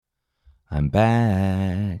I'm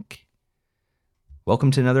back.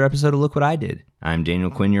 Welcome to another episode of Look What I Did. I'm Daniel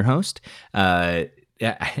Quinn, your host.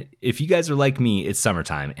 If you guys are like me, it's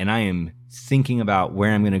summertime, and I am thinking about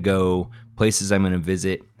where I'm going to go, places I'm going to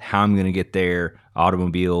visit, how I'm going to get there,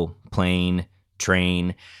 automobile, plane,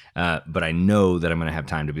 train, but I know that I'm going to have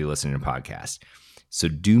time to be listening to podcasts. So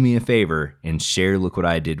do me a favor and share Look What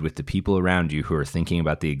I Did with the people around you who are thinking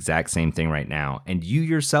about the exact same thing right now. And you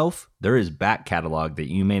yourself, there is back catalog that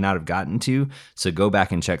you may not have gotten to. So go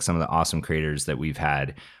back and check some of the awesome creators that we've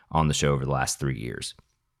had on the show over the last 3 years.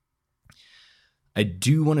 I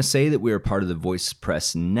do want to say that we are part of the Voice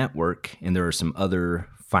Press Network, and there are some other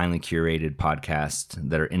finely curated podcasts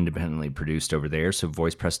that are independently produced over there. So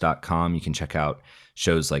voicepress.com, you can check out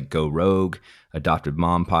shows like Go Rogue, Adopted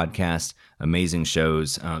Mom Podcast, amazing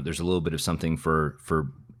shows. There's a little bit of something for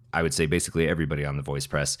I would say basically everybody on the Voice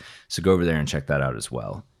Press. So go over there and check that out as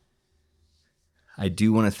well. I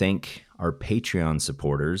do want to thank our Patreon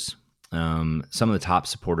supporters. Some of the top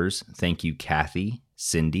supporters, thank you, Kathy,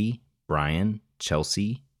 Cindy, Brian,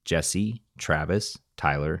 Chelsea, Jesse, Travis,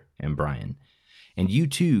 Tyler, and Brian. And you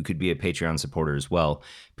too could be a Patreon supporter as well.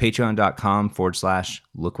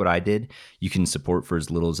 Patreon.com/Look What I Did. You can support for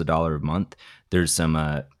as little as $1 a month. There's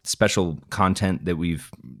some special content that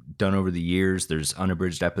we've done over the years. There's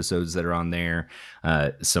unabridged episodes that are on there,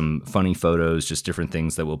 some funny photos, just different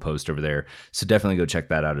things that we'll post over there. So definitely go check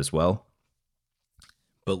that out as well.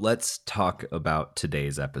 But let's talk about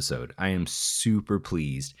today's episode. I am super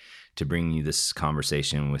pleased to bring you this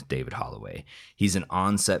conversation with David Holloway. He's an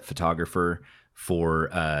on-set photographer for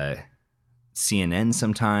CNN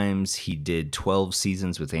sometimes. He did 12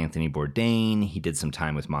 seasons with Anthony Bourdain. He did some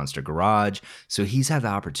time with Monster Garage. So he's had the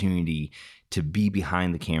opportunity to be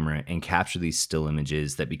behind the camera and capture these still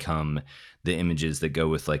images that become the images that go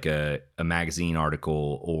with like a magazine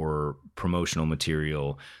article or promotional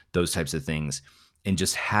material, those types of things. And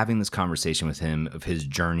just having this conversation with him of his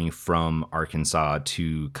journey from Arkansas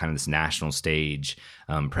to kind of this national stage,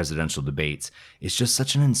 presidential debates, it's just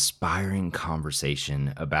such an inspiring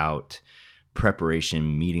conversation about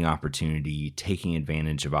preparation, meeting opportunity, taking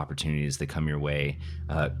advantage of opportunities that come your way.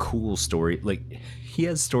 Cool story. Like, he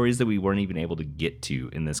has stories that we weren't even able to get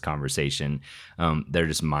to in this conversation. They're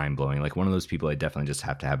just mind blowing. Like, one of those people I definitely just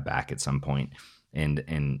have to have back at some point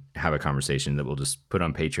and have a conversation that we'll just put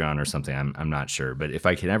on Patreon or something. I'm not sure, but if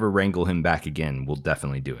I can ever wrangle him back again, we'll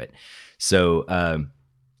definitely do it. So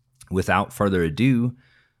without further ado,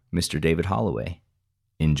 Mr. David Holloway,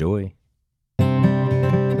 enjoy.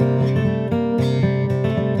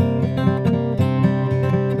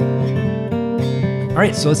 All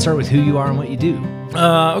right, so let's start with who you are and what you do.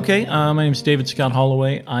 Okay, my name is David Scott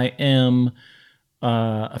Holloway. I am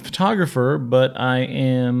a photographer, but I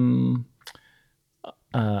am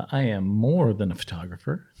more than a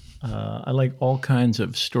photographer. I like all kinds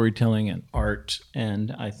of storytelling and art,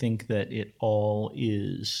 and I think that it all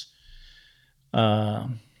is,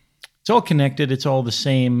 it's all connected. It's all the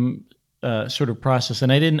same sort of process.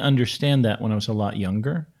 And I didn't understand that when I was a lot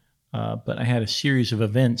younger, but I had a series of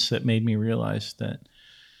events that made me realize that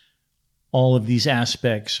all of these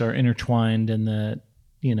aspects are intertwined and that,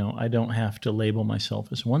 you know, I don't have to label myself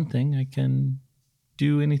as one thing. I can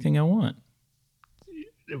do anything I want.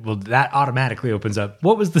 Well, that automatically opens up.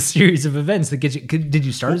 What was the series of events that get you? Did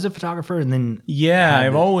you start as a photographer and then? Yeah,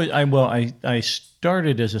 I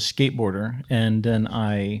started as a skateboarder, and then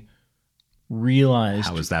I realized.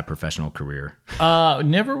 How was that professional career?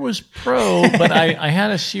 Never was pro, but I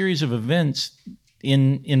had a series of events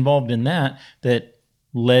involved in that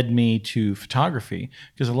led me to photography,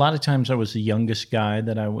 because a lot of times I was the youngest guy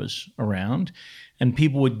that I was around, and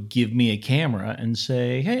people would give me a camera and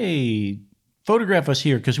say, "Hey, photograph us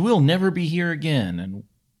here because we'll never be here again, and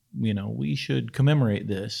you know, we should commemorate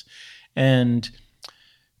this." And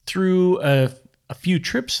through a few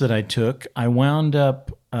trips that I took, I wound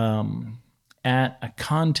up at a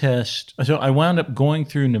contest. So I wound up going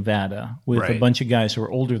through Nevada with a bunch of guys who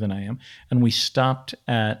were older than I am, and we stopped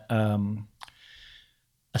at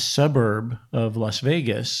a suburb of Las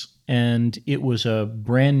Vegas, and it was a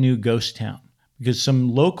brand new ghost town, because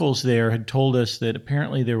some locals there had told us that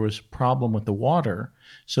apparently there was a problem with the water.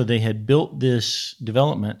 So they had built this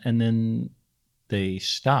development and then they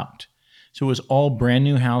stopped. So it was all brand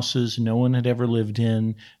new houses no one had ever lived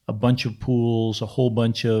in, a bunch of pools, a whole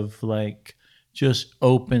bunch of like just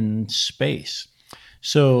open space.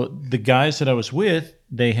 So the guys that I was with,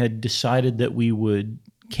 they had decided that we would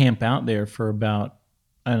camp out there for about,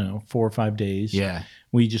 I don't know, 4 or 5 days. Yeah.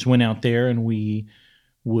 We just went out there and we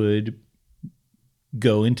would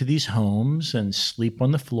go into these homes and sleep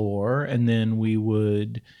on the floor, and then we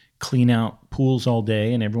would clean out pools all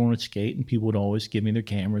day, and everyone would skate, and people would always give me their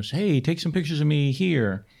cameras. Hey, take some pictures of me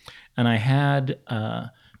here. And I had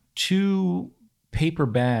 2 paper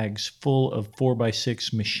bags full of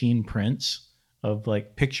 4x6 machine prints of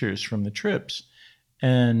like pictures from the trips.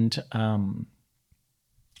 And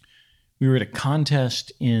we were at a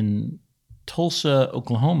contest in Tulsa,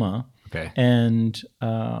 Oklahoma. Okay. And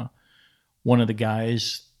one of the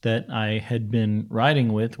guys that I had been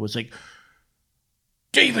riding with was like,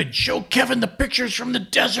 David, show Kevin the pictures from the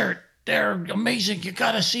desert. They're amazing. You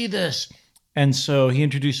got to see this. And so he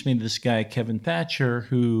introduced me to this guy, Kevin Thatcher,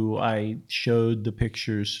 who I showed the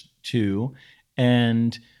pictures to.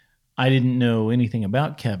 And I didn't know anything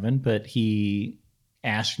about Kevin, but he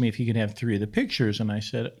asked me if he could have 3 of the pictures. And I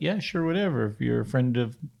said, yeah, sure, whatever. If you're a friend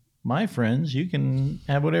of my friends, you can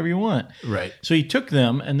have whatever you want. Right. So he took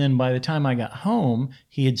them, and then by the time I got home,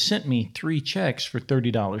 he had sent me 3 checks for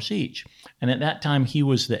 $30 each. And at that time, he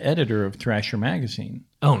was the editor of Thrasher magazine.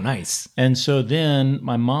 Oh, nice. And so then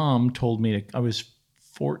my mom told me I was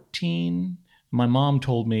 14. My mom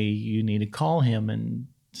told me, you need to call him and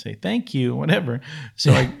say thank you, whatever.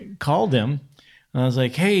 So I called him. And I was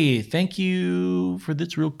like, hey, thank you for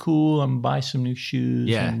this. Real cool. I'm going to buy some new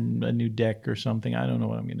shoes and a new deck or something. I don't know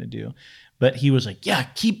what I'm going to do. But he was like, yeah,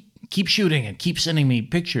 keep shooting and keep sending me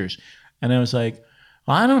pictures. And I was like,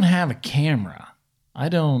 well, I don't have a camera. I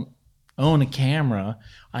don't own a camera.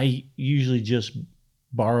 I usually just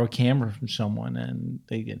borrow a camera from someone and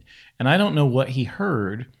they get. And I don't know what he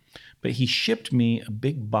heard, but he shipped me a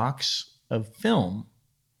big box of film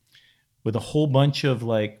with a whole bunch of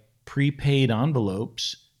like prepaid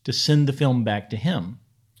envelopes to send the film back to him.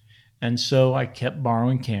 And so I kept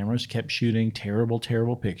borrowing cameras, kept shooting terrible,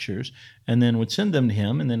 terrible pictures, and then would send them to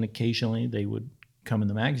him. And then occasionally they would come in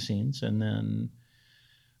the magazines. And then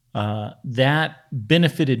that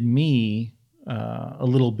benefited me a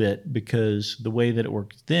little bit, because the way that it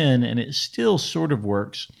worked then, and it still sort of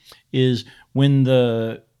works, is when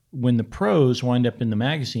the pros wind up in the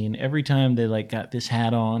magazine, every time they like got this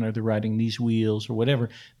hat on or they're riding these wheels or whatever,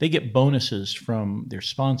 they get bonuses from their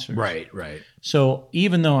sponsors. Right. So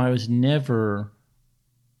even though I was never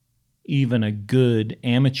even a good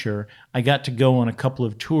amateur, I got to go on a couple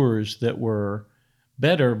of tours that were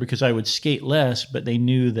better because I would skate less, but they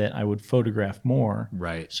knew that I would photograph more.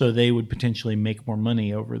 Right. So they would potentially make more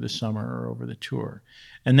money over the summer or over the tour.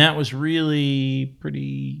 And that was really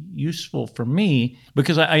pretty useful for me,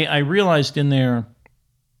 because I realized in there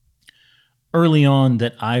early on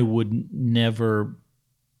that I would never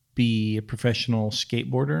be a professional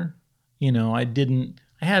skateboarder. You know, I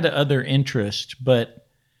had other interests, but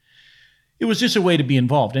it was just a way to be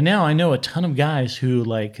involved. And now I know a ton of guys who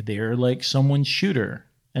they're like someone's shooter,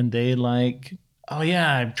 and they like, oh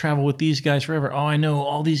yeah, I've traveled with these guys forever. Oh, I know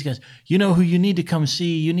all these guys. You know who you need to come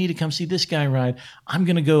see? You need to come see this guy ride. I'm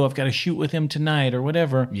going to go. I've got to shoot with him tonight or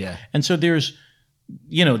whatever. Yeah. And so there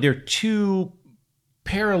are 2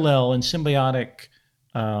 parallel and symbiotic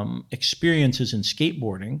experiences in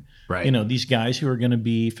skateboarding. Right. You know, these guys who are going to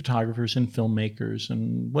be photographers and filmmakers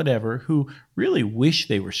and whatever, who really wish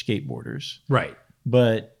they were skateboarders. Right.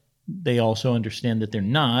 But they also understand that they're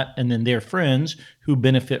not. And then their friends who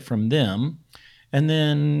benefit from them. And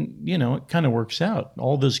then, you know, it kind of works out.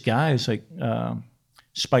 All those guys, like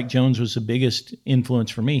Spike Jones was the biggest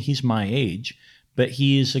influence for me. He's my age, but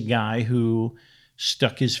he is a guy who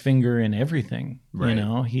stuck his finger in everything. Right. You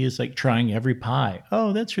know, he is like trying every pie.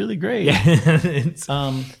 Oh, that's really great. Yeah.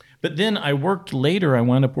 But then I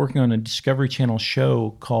wound up working on a Discovery Channel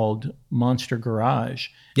show called Monster Garage.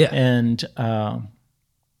 Yeah. And that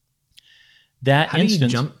How instance, do you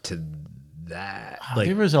jump to that?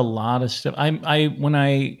 There was a lot of stuff.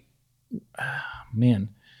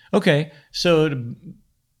 Okay. So to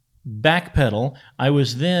backpedal, I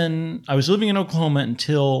was living in Oklahoma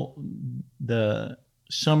until the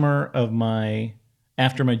summer of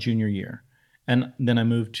after my junior year. And then I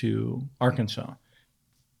moved to Arkansas.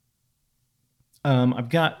 I've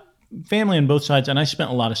got family on both sides, and I spent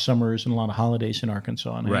a lot of summers and a lot of holidays in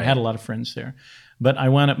Arkansas, and I had a lot of friends there. But I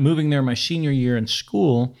wound up moving there my senior year in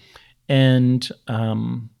school, and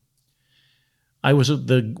I was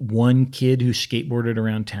the one kid who skateboarded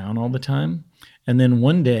around town all the time. And then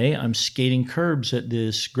one day I'm skating curbs at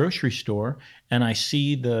this grocery store, and I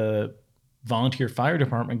see the volunteer fire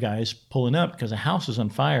department guys pulling up because a house is on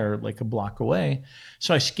fire like a block away.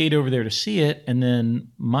 So I skate over there to see it, and then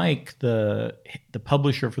Mike, the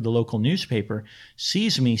publisher for the local newspaper,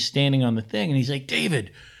 sees me standing on the thing, and he's like, David,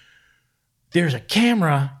 there's a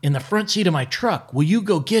camera in the front seat of my truck. Will you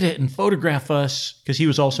go get it and photograph us? Because he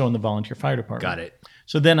was also in the volunteer fire department. Got it.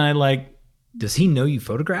 So then I does he know you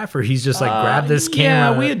photograph, or he's just like, grab this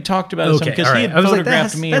camera? Yeah, we had talked about it some because all he right. had I was like,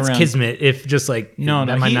 photographed me that's around. kismet. If just like, No,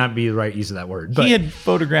 that might he- not be the right use of that word. But He had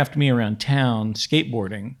photographed me around town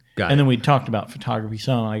skateboarding, Got and it. then we talked about photography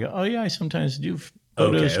some. I go, oh yeah, I sometimes do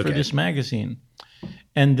photos for okay. this magazine,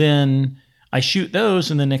 and then I shoot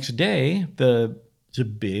those, and the next day it's a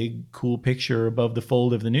big cool picture above the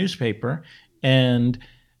fold of the newspaper, and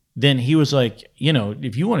then he was like,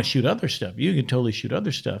 if you want to shoot other stuff, you can totally shoot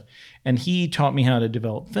other stuff, and he taught me how to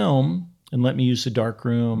develop film and let me use the dark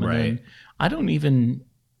room, and Right. then I don't even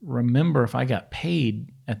remember if I got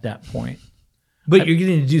paid at that point. but you're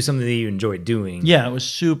getting to do something that you enjoy doing. Yeah, it was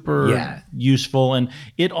super Yeah. useful. And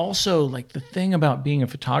it also, like, the thing about being a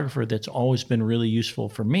photographer that's always been really useful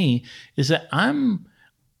for me is that I'm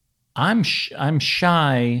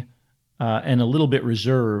shy and a little bit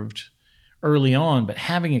reserved early on, but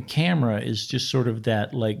having a camera is just sort of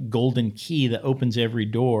that like golden key that opens every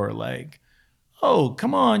door. Like, oh,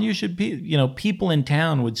 come on, you should be, people in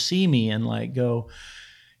town would see me and like go,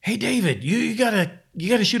 hey, David, you gotta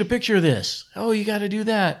shoot a picture of this. Oh, you gotta do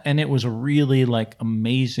that. And it was a really like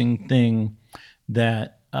amazing thing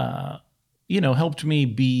that, helped me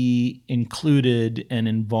be included and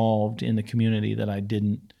involved in the community that I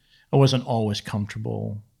wasn't always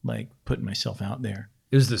comfortable like putting myself out there.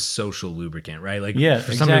 It was the social lubricant, right? Like, Yeah,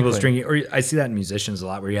 for some people, exactly. stringing, or I see that in musicians a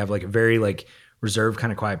lot, where you have like a very like reserved,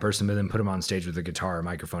 kind of quiet person, but then put them on stage with a guitar or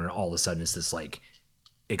microphone, and all of a sudden it's this like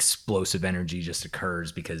explosive energy just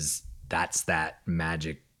occurs because that's that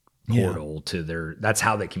magic portal to their. That's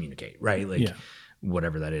how they communicate, right? Like, Yeah.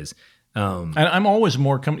 whatever that is. And I'm always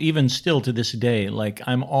more even still to this day, like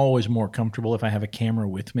I'm always more comfortable if I have a camera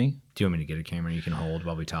with me. Do you want me to get a camera you can hold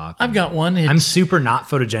while we talk? I've got one. I'm super not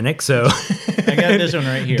photogenic, so I got this one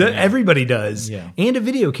right here. now. everybody does. Yeah. And a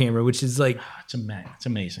video camera, which is like, It's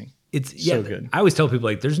amazing. it's So good. I always tell people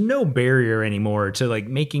like, there's no barrier anymore to like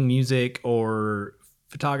making music or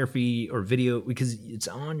photography or video because it's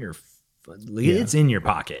on your, it's in your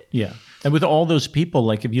pocket. Yeah, and with all those people,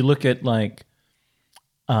 like if you look at like,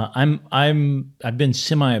 I've been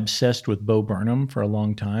semi obsessed with Bo Burnham for a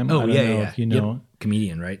long time. I don't know if you know,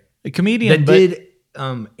 Comedian, right? a comedian, That but did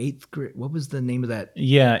 8th grade. What was the name of that?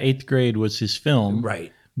 yeah, 8th grade was his film.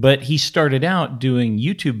 Right. But he started out doing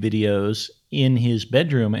YouTube videos in his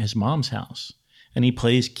bedroom at his mom's house. And he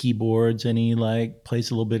plays keyboards and he like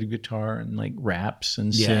plays a little bit of guitar and like raps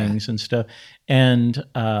and Yeah. sings and stuff. And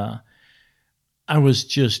I was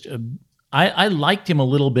just, I liked him a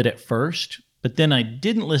little bit at first, but then I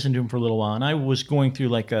didn't listen to him for a little while. And I was going through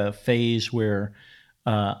like a phase where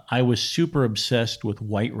I was super obsessed with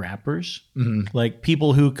white rappers, like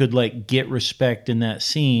people who could like get respect in that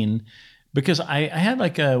scene, because I had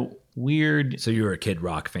like a weird. So you were a Kid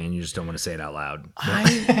Rock fan. You just don't want to say it out loud.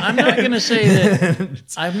 I'm not going to say that.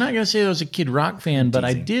 I'm not going to say I was a Kid Rock fan, but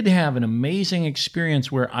I did have an amazing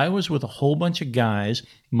experience where I was with a whole bunch of guys.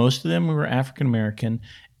 Most of them were African American,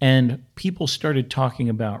 and people started talking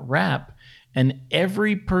about rap, and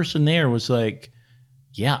every person there was like,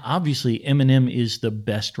 yeah, obviously Eminem is the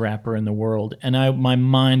best rapper in the world. And my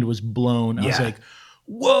mind was blown. I was Yeah. like,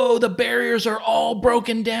 whoa, the barriers are all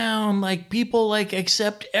broken down. Like people like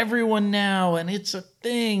accept everyone now and it's a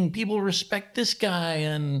thing. People respect this guy.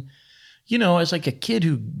 And, as like a kid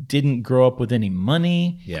who didn't grow up with any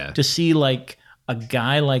money, Yeah. to see like a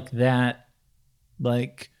guy like that,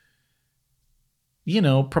 like,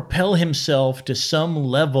 propel himself to some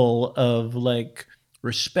level of like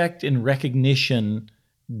respect and recognition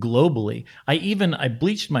globally. I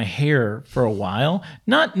bleached my hair for a while,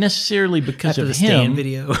 not necessarily because After of the Stan him.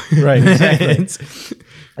 video. Right, exactly.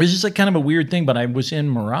 It was just like kind of a weird thing, but I was in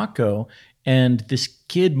Morocco and this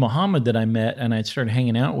kid, Muhammad, that I met and I started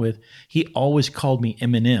hanging out with, he always called me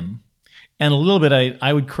Eminem. And a little bit,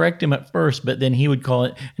 I would correct him at first, but then he would call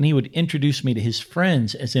it, and he would introduce me to his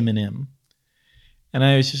friends as Eminem. And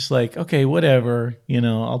I was just like, okay, whatever,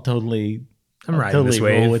 I'll totally riding this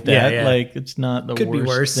wave. roll with Yeah, that. yeah. Like, it's not the Could be worst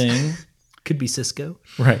worse. thing. Could be Cisco.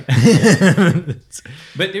 Right.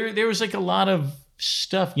 But there was like a lot of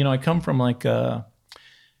stuff. I come from like a,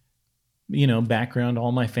 background.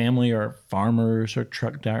 All my family are farmers or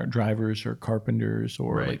truck drivers or carpenters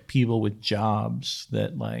or Right. like people with jobs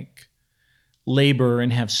that like labor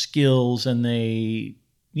and have skills and they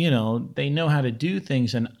know how to do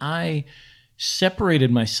things. And I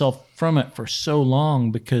separated myself from it for so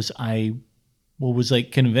long because I was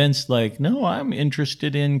like convinced like, no, I'm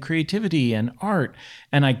interested in creativity and art.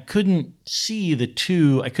 And I couldn't see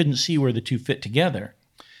where the two fit together.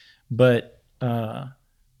 But,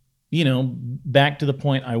 back to the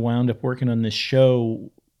point, I wound up working on this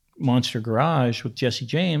show, Monster Garage, with Jesse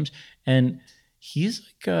James. And he's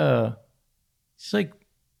like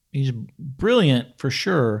he's brilliant for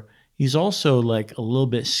sure. He's also like a little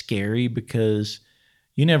bit scary because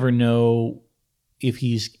you never know if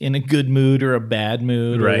he's in a good mood or a bad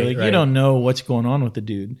mood. Right, Or like right. you don't know what's going on with the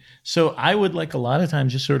dude. So I would like a lot of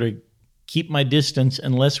times just sort of keep my distance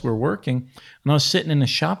unless we're working. And I was sitting in a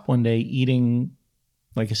shop one day eating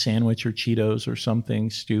like a sandwich or Cheetos or something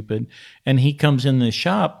stupid. And he comes in the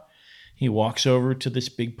shop. He walks over to this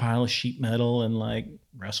big pile of sheet metal and like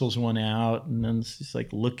wrestles one out, and then just like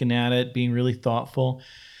looking at it, being really thoughtful.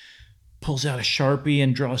 Pulls out a Sharpie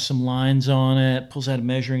and draws some lines on it. Pulls out a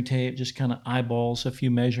measuring tape, just kind of eyeballs a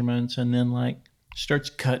few measurements, and then like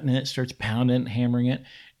starts cutting it, starts pounding it, hammering it.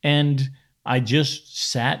 And I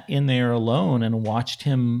just sat in there alone and watched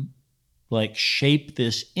him like shape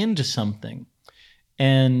this into something.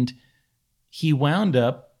 And he wound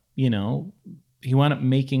up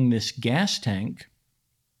making this gas tank.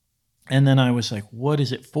 And then I was like, what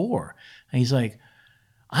is it for? And he's like,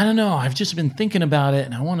 I don't know. I've just been thinking about it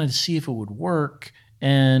and I wanted to see if it would work.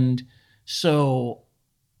 And so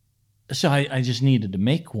I just needed to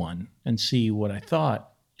make one and see what I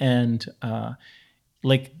thought. And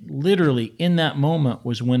like literally in that moment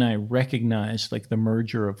was when I recognized like the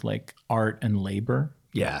merger of like art and labor.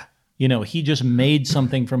 Yeah. He just made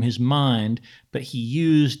something from his mind, but he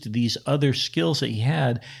used these other skills that he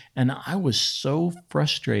had. And I was so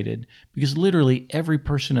frustrated because literally every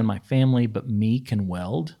person in my family but me can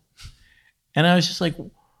weld. And I was just like,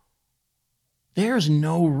 there's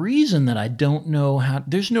no reason that I don't know how,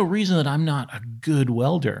 there's no reason that I'm not a good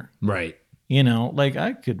welder. Right. Like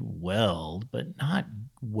I could weld, but not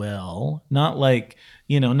well, not like,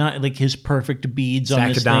 not like his perfect beads on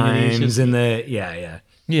this thing. Dimes in the, yeah.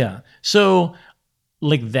 Yeah. So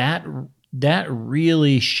like that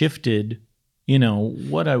really shifted,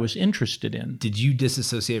 what I was interested in. Did you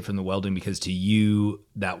disassociate from the welding because to you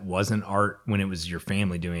that wasn't art when it was your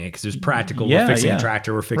family doing it? Because there's practical, we're fixing a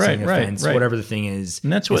tractor, we're fixing a fence, whatever the thing is.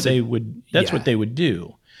 And that's what they would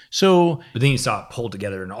do. So, but then you saw it pulled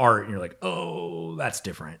together in art and you're like, oh, that's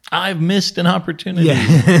different. I've missed an opportunity.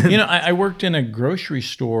 Yeah. I worked in a grocery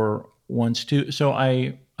store once too. So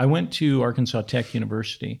I went to Arkansas Tech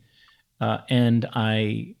University, and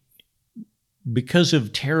because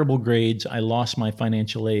of terrible grades, I lost my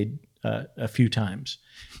financial aid a few times.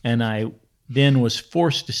 And I then was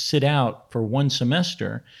forced to sit out for one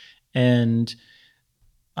semester. And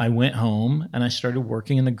I went home and I started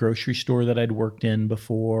working in the grocery store that I'd worked in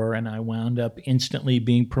before. And I wound up instantly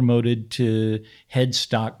being promoted to head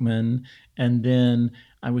stockman. And then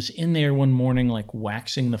I was in there one morning, like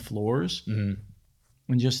waxing the floors. Mm-hmm.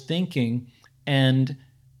 And just thinking, and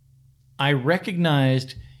I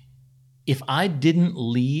recognized if I didn't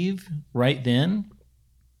leave right then,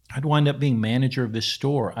 I'd wind up being manager of this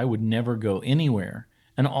store. I would never go anywhere.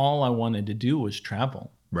 And all I wanted to do was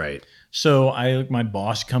travel. Right. So my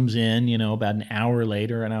boss comes in, about an hour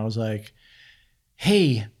later, and I was like,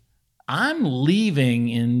 hey, I'm leaving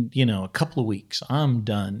in, a couple of weeks. I'm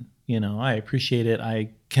done. I appreciate it.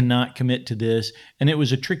 I cannot commit to this. And it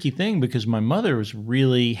was a tricky thing because my mother was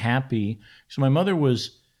really happy. So my mother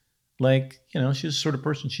was like, she's the sort of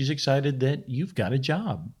person, she's excited that you've got a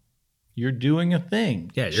job. You're doing a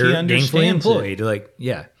thing. Yeah, you're gainfully employed. Like,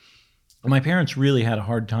 yeah. My parents really had a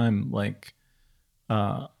hard time, like,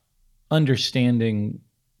 understanding,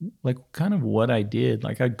 like, kind of what I did.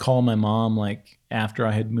 Like, I'd call my mom, like, after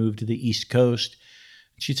I had moved to the East Coast.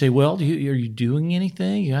 She'd say, well, are you doing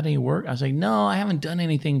anything? You got any work? I was like, no, I haven't done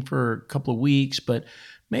anything for a couple of weeks, but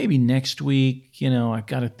maybe next week, I've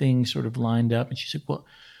got a thing sort of lined up. And she said, well,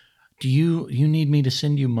 do you need me to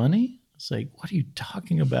send you money? It's like, what are you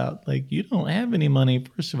talking about? Like, you don't have any money,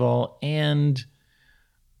 first of all, and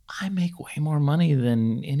I make way more money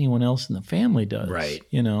than anyone else in the family does. Right.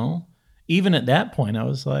 Even at that point, I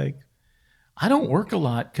was like, I don't work a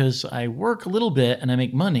lot because I work a little bit and I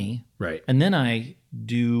make money. Right. And then I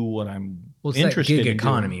do what I'm it's interested that gig in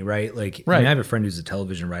economy, doing. right? Like, right. I have a friend who's a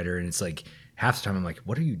television writer, and it's like half the time I'm like,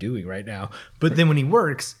 what are you doing right now? But then when he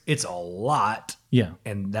works, it's a lot. Yeah.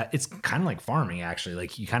 And that it's kind of like farming, actually.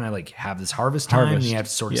 Like, you kind of like have this harvest time and you have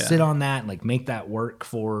to sort of sit on that and like make that work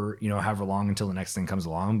for, however long until the next thing comes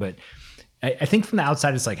along. But I think from the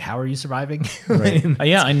outside, it's like, how are you surviving? Right.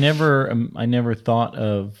 Yeah. I never thought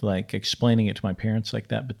of like explaining it to my parents like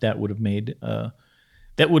that, but that would have made,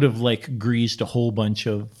 that would have like greased a whole bunch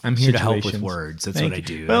of I'm here situations. to help with words. That's what I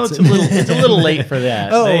do. Well, it's a little late for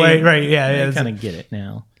that. Oh, right. Yeah. They kind of get it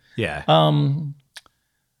now. Yeah.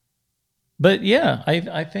 But yeah,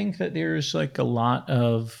 I think that there's like a lot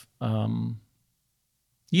of, a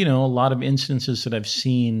lot of instances that I've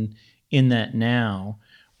seen in that now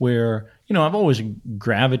where, I've always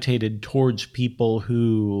gravitated towards people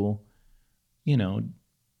who,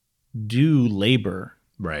 do labor,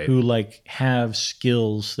 Right. who like have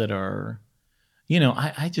skills that are,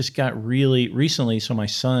 I just got really recently. So my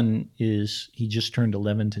son he just turned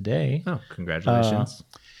 11 today. Oh, congratulations.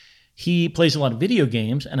 He plays a lot of video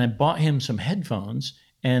games, and I bought him some headphones,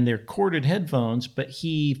 and they're corded headphones, but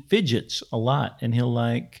he fidgets a lot, and he'll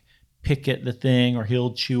like pick at the thing or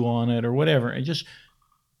he'll chew on it or whatever. And just,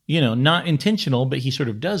 not intentional, but he sort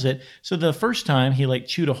of does it. So the first time he like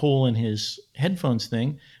chewed a hole in his headphones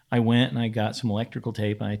thing, I went and I got some electrical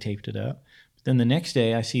tape and I taped it up. But then the next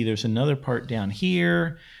day I see there's another part down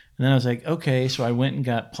here. And then I was like, okay. So I went and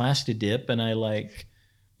got Plastidip and I like,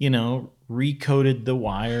 recoated the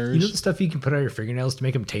wires. You know the stuff you can put on your fingernails to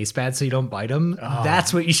make them taste bad so you don't bite them? Oh,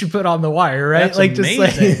 that's what you should put on the wire, right? That's like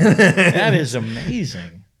amazing. That is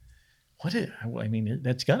amazing.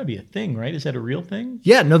 That's got to be a thing, right? Is that a real thing?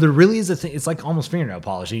 Yeah, no, there really is a thing. It's like almost fingernail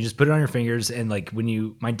polish. You just put it on your fingers, and like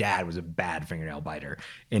my dad was a bad fingernail biter,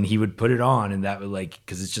 and he would put it on, and that would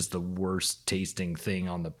because it's just the worst tasting thing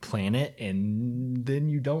on the planet, and then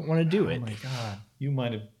you don't want to do it. Oh my God. You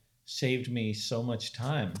might have saved me so much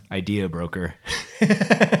time. Idea broker.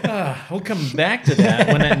 We'll come back to that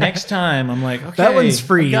when next time I'm like, okay, that one's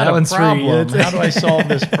free. That one's problem. Free. How do I solve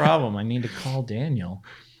this problem? I need to call Daniel.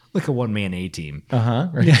 Like a one-man A-team.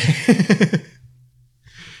 Right.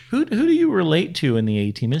 Who do you relate to in the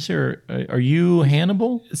A-team? Are you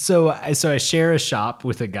Hannibal? So I share a shop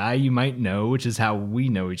with a guy you might know, which is how we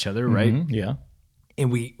know each other, right? Mm-hmm. Yeah.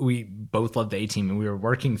 And we both love the A-team, and we were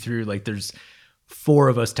working through there's 4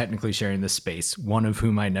 of us technically sharing this space, one of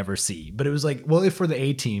whom I never see. But it was like, well, if we're the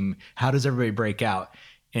A-team, how does everybody break out?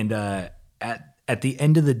 And at the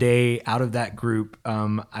end of the day, out of that group,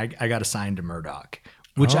 I got assigned to Murdoch,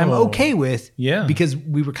 which I'm okay with. Yeah. Because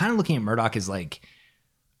we were kind of looking at Murdoch as like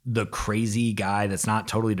the crazy guy that's not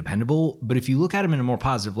totally dependable. But if you look at him in a more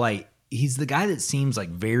positive light, he's the guy that seems like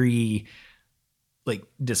very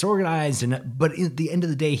disorganized, but at the end of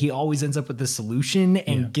the day, he always ends up with the solution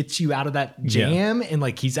and gets you out of that jam. And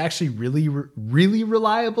he's actually really, really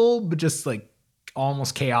reliable, but just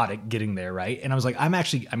almost chaotic getting there, right? And I was like,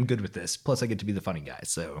 I'm good with this. Plus, I get to be the funny guy.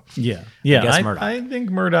 So yeah. I think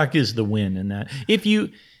Murdoch is the win in that.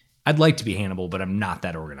 I'd like to be Hannibal, but I'm not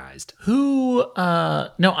that organized. No,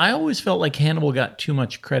 I always felt like Hannibal got too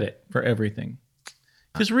much credit for everything,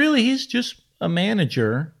 because really he's just a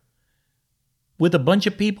manager with a bunch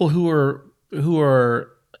of people who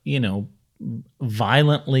are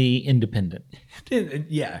violently independent.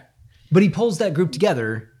 Yeah, but he pulls that group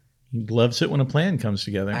together. He loves it when a plan comes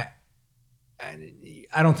together.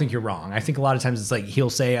 I don't think you're wrong. I think a lot of times it's like he'll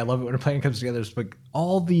say, "I love it when a plan comes together." It's like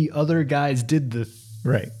all the other guys did the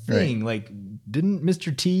thing. Right. Didn't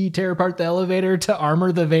Mr. T tear apart the elevator to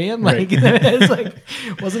armor the van?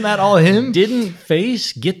 It's wasn't that all him? Didn't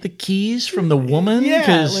Face get the keys from the woman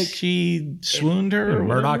because she swooned her?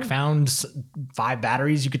 Murdoch found 5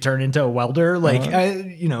 batteries you could turn into a welder.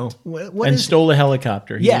 And stole a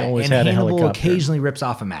helicopter. He always had a Hannibal helicopter. Occasionally rips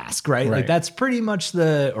off a mask, right? That's pretty much he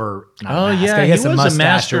was a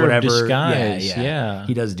master of disguise. Yeah,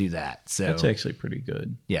 he does do that. So that's actually pretty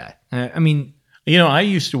good. Yeah, I mean. I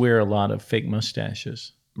used to wear a lot of fake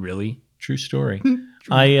mustaches. Really? True story.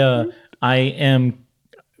 I am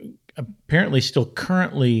apparently still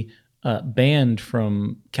currently banned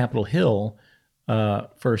from Capitol Hill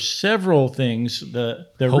for several things. The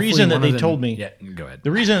reason that they told me. Yeah, go ahead.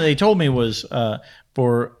 The reason that they told me was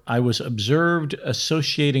I was observed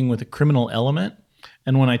associating with a criminal element,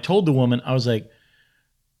 and when I told the woman, I was like,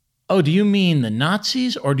 "Oh, do you mean the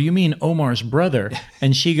Nazis or do you mean Omar's brother?"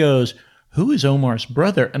 And she goes, "Who is Omar's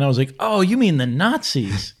brother?" And I was like, "Oh, you mean the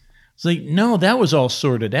Nazis?" It's like, no, that was all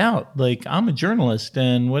sorted out. I'm a journalist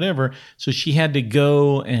and whatever. So she had to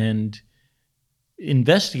go and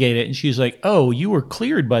investigate it. And she's like, "Oh, you were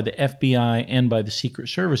cleared by the FBI and by the Secret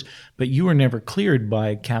Service, but you were never cleared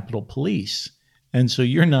by Capitol Police. And so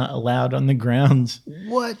you're not allowed on the grounds."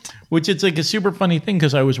 What? Which it's a super funny thing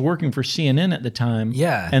because I was working for CNN at the time.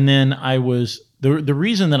 Yeah. And then I was, the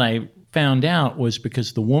reason that I found out was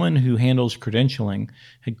because the woman who handles credentialing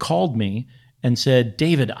had called me and said,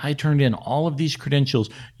 "David, I turned in all of these credentials.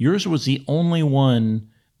 Yours was the only one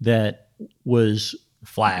that was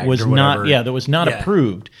flagged, that was not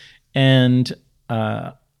approved." And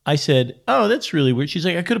I said, "Oh, that's really weird." She's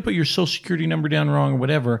like, "I could have put your social security number down wrong or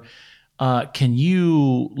whatever. Can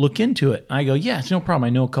you look into it?" I go, "Yeah, it's no problem.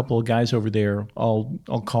 I know a couple of guys over there. I'll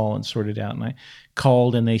call and sort it out." And I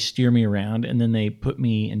called and they steer me around, and then they put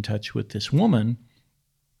me in touch with this woman.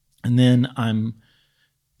 And then I'm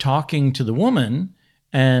talking to the woman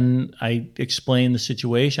And I explained the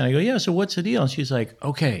situation. I go, yeah, so what's the deal? And she's like,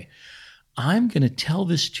 okay, I'm going to tell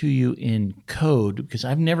this to you in code because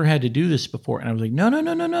I've never had to do this before. And I was like, no, no,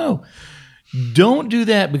 no, no, no. Don't do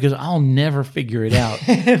that because I'll never figure it out.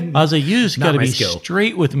 I was like, you just got to be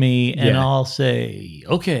straight with me and I'll say,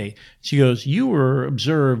 okay. She goes, you were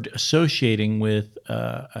observed associating with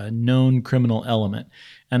a known criminal element.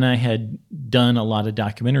 And I had done a lot of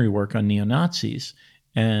documentary work on neo-Nazis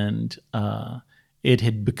and it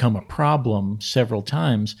had become a problem several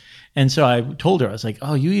times. And so I told her, I was like,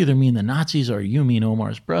 oh, you either mean the Nazis or you mean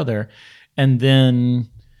Omar's brother. And then...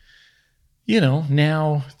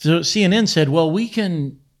 now so CNN said, well, we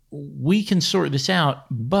can sort this out,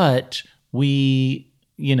 but we've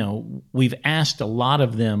asked a lot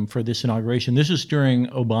of them for this inauguration. This is during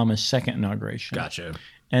Obama's second inauguration. Gotcha.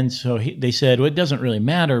 And so they said, well, it doesn't really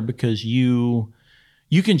matter because you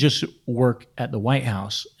can just work at the White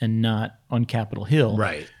House and not on Capitol Hill.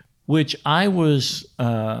 Right. Which I was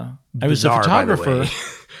a photographer.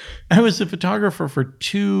 I was a photographer for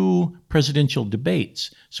 2 presidential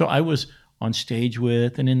debates. So I was on stage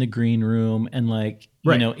with and in the green room and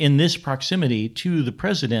in this proximity to the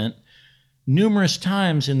president numerous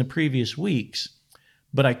times in the previous weeks.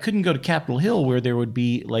 But I couldn't go to Capitol Hill where there would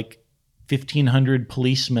be 1,500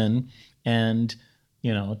 policemen and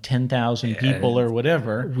 10,000 people or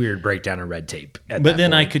whatever. Weird breakdown of red tape. But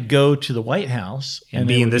then I could go to the White House and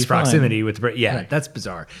be in this proximity with right. That's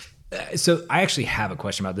bizarre. So I actually have a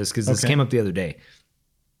question about this because this came up the other day.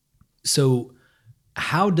 So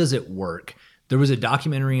how does it work? There was a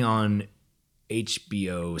documentary on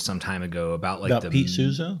HBO some time ago about the Pete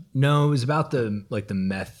Souza? No, it was about the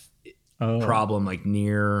meth problem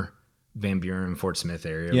near Van Buren, Fort Smith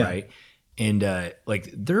area, right? And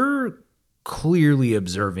they're clearly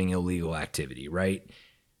observing illegal activity, right?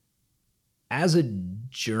 As a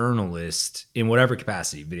journalist in whatever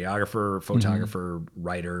capacity, videographer, photographer,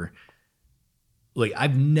 writer,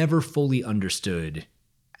 I've never fully understood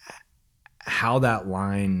how that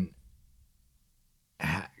line,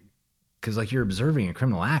 because you're observing a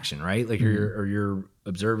criminal action, right? You're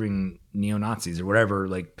observing neo-Nazis or whatever,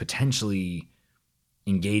 potentially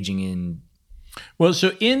engaging in. Well,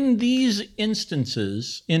 so in these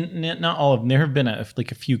instances, in not all of them, there have been a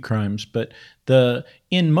few crimes, but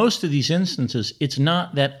in most of these instances, it's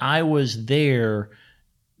not that I was there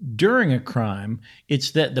during a crime,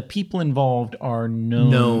 it's that the people involved are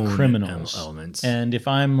known criminals. Elements. And if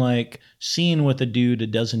I'm seen with a dude a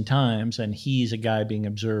dozen times and he's a guy being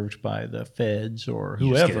observed by the feds or whoever.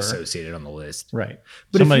 You just get associated on the list. Right.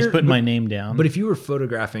 But somebody's putting my name down. But if you were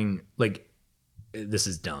photographing, this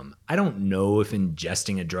is dumb. I don't know if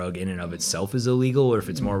ingesting a drug in and of itself is illegal or if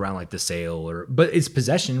it's more around the sale but it's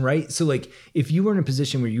possession, right? So if you were in a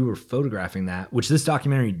position where you were photographing that, which this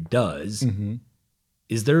documentary does,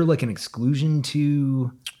 is there an exclusion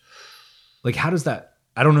to how does that,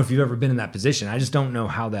 I don't know if you've ever been in that position. I just don't know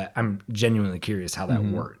how that, I'm genuinely curious how that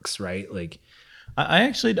works, right?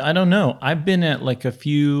 I don't know. I've been at a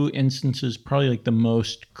few instances, probably the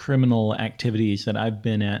most criminal activities that I've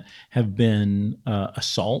been at have been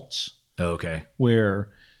assaults. Oh, okay. Where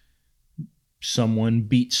someone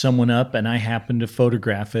beats someone up and I happen to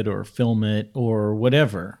photograph it or film it or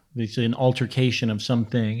whatever. It's an altercation of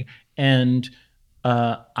something. And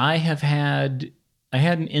I had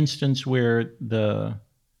an instance where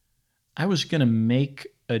I was going to make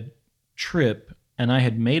a trip and I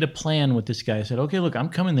had made a plan with this guy. I said, okay, look, I'm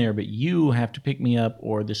coming there, but you have to pick me up,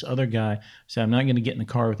 or this other guy said, I'm not going to get in the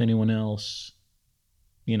car with anyone else,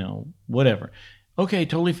 whatever. Okay,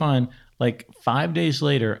 totally fine. 5 days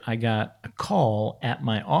later, I got a call at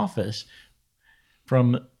my office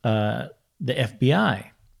from the FBI.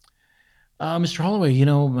 Mr. Holloway,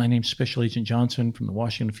 my name's Special Agent Johnson from the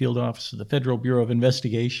Washington Field Office of the Federal Bureau of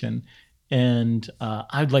Investigation, and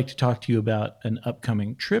I'd like to talk to you about an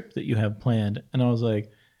upcoming trip that you have planned. And I was like,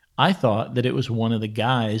 I thought that it was one of the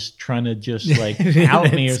guys trying to just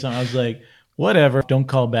out me or something. I was like, whatever, don't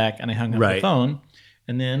call back. And I hung up the phone.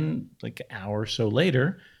 And then an hour or so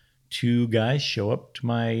later, 2 guys show up to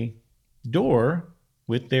my door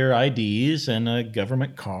with their IDs and a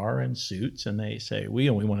government car and suits. And they say, we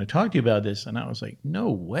want to talk to you about this. And I was like, no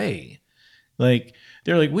way.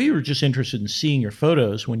 They're like, we were just interested in seeing your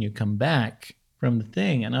photos when you come back from the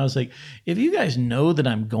thing. And I was like, if you guys know that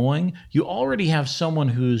I'm going, you already have someone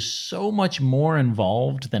who's so much more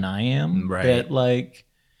involved than I am. Right. That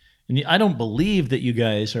and I don't believe that you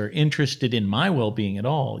guys are interested in my well-being at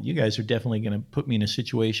all. You guys are definitely going to put me in a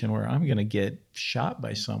situation where I'm going to get shot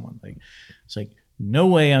by someone. It's no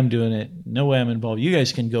way I'm doing it. No way I'm involved. You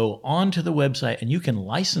guys can go onto the website and you can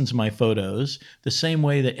license my photos the same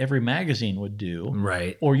way that every magazine would do.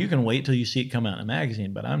 Right. Or you can wait till you see it come out in a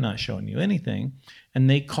magazine, but I'm not showing you anything. And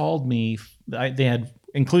they called me. They had,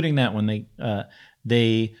 including that one,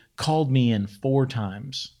 they called me in 4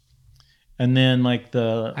 times. And then I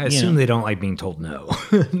assume they don't like being told no.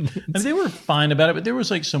 and they were fine about it, but there was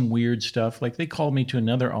like some weird stuff. Like they called me to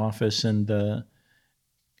another office and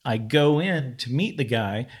I go in to meet the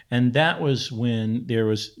guy. And that was when there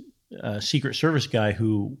was a Secret Service guy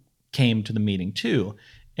who came to the meeting too.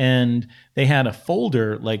 And they had a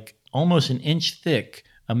folder, like almost an inch thick,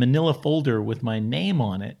 a manila folder with my name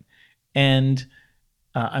on it. And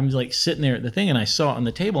I'm like sitting there at the thing and I saw it on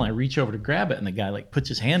the table and I reach over to grab it and the guy like puts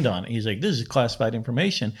his hand on it. He's like, this is classified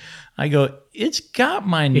information. I go, it's got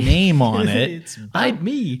my name on it. It's about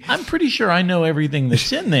me. I'm pretty sure I know everything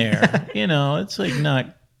that's in there. It's like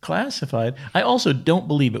not classified. I also don't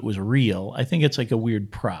believe it was real. I think it's like a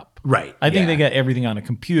weird prop. Right. I think they got everything on a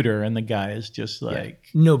computer and the guy is just like.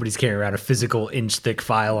 Nobody's carrying around a physical inch thick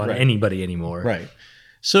file on anybody anymore. Right.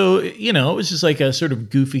 So, it was just like a sort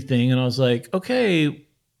of goofy thing. And I was like, okay,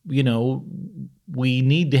 we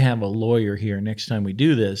need to have a lawyer here next time we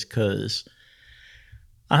do this because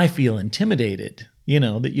I feel intimidated,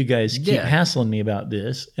 that you guys keep hassling me about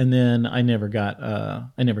this. And then I never got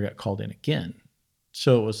called in again.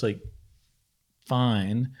 So it was like,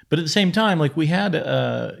 fine. But at the same time, like we had,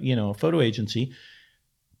 a photo agency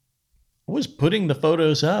was putting the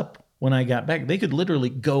photos up. When I got back, they could literally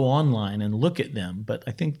go online and look at them. But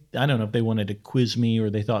I don't know if they wanted to quiz me or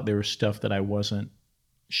they thought there was stuff that I wasn't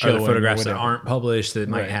showing. Or the photographs that aren't published that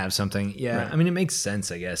might have something. Yeah. Right. I mean, it makes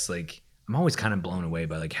sense, I guess. Like, I'm always kind of blown away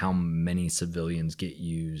by like how many civilians get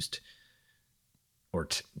used or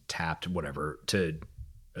tapped, whatever, to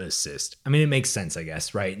assist. I mean, it makes sense, I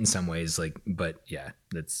guess, right? In some ways, but yeah,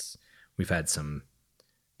 we've had some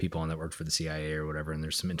people on that worked for the CIA or whatever, and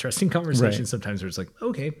there's some interesting conversations sometimes where it's like,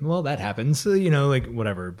 okay, well, that happens, like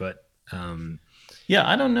whatever. But yeah,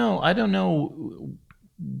 I don't know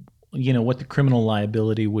what the criminal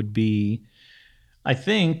liability would be. I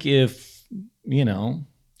think if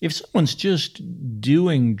someone's just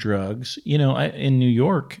doing drugs, in New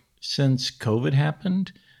York since COVID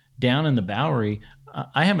happened, down in the Bowery,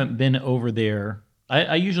 I haven't been over there.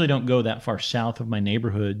 I usually don't go that far south of my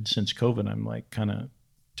neighborhood since COVID. I'm like kind of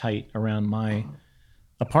tight around my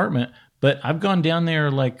apartment, but I've gone down there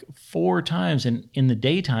like 4 times in the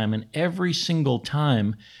daytime, and every single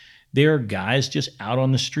time there are guys just out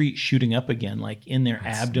on the street shooting up again, like in their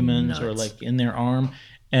abdomens or like in their arm.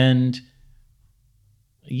 And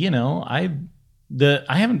I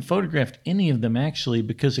haven't photographed any of them actually,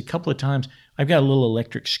 because a couple of times I've got a little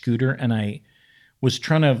electric scooter and I was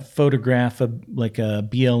trying to photograph a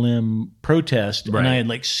BLM protest, and I had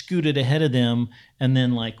like scooted ahead of them and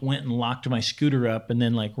then like went and locked my scooter up and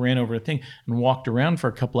then like ran over a thing and walked around for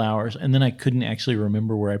a couple hours, and then I couldn't actually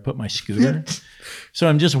remember where I put my scooter. So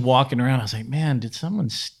I'm just walking around. I was like, man, did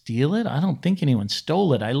someone steal it? I don't think anyone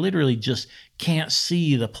stole it. I literally just can't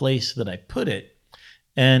see the place that I put it.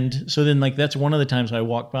 And so then like that's one of the times I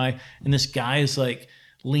walked by and this guy is like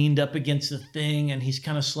leaned up against the thing and he's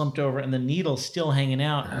kind of slumped over and the needle's still hanging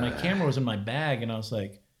out and my camera was in my bag, and I was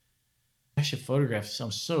like, I should photograph this.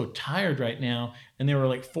 I'm so tired right now. And there were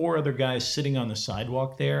like 4 other guys sitting on the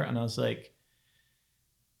sidewalk there, and I was like,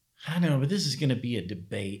 I know, but this is going to be a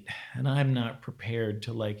debate and I'm not prepared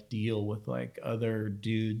to like deal with like other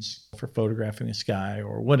dudes for photographing this guy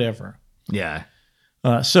or whatever. Yeah.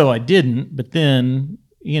 So I didn't, but then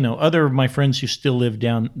other of my friends who still live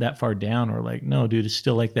down that far down are like, no, dude, it's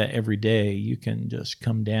still like that every day. You can just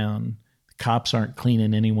come down. The cops aren't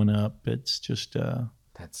cleaning anyone up. It's just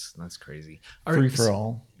that's crazy. Free for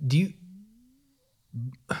all.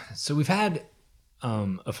 So we've had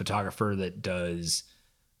a photographer that does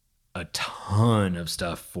a ton of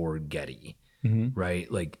stuff for Getty,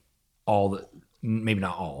 right? Like maybe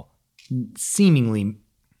not all, seemingly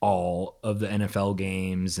all of the NFL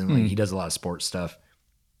games, and like he does a lot of sports stuff.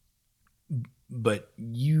 But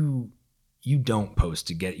you don't post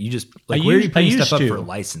to get, you just like, where are you putting stuff up for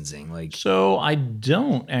licensing? Like, so I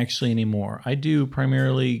don't actually anymore. I do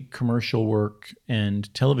primarily commercial work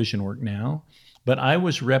and television work now. But I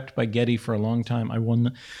was repped by Getty for a long time.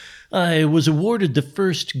 I was awarded the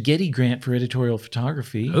first Getty grant for editorial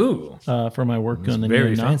photography. Ooh. For my work on the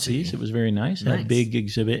very neo-Nazis. fancy. It was very nice. Had a big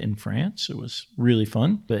exhibit in France. It was really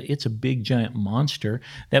fun. But it's a big, giant monster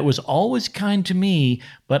that was always kind to me,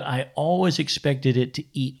 but I always expected it to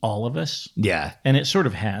eat all of us. Yeah. And it sort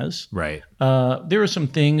of has. Right. There are some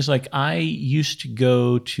things like I used to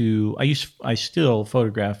go to, I still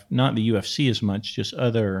photograph, not the UFC as much, just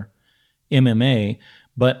other MMA,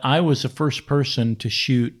 but I was the first person to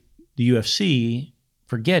shoot the UFC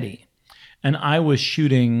for Getty. And I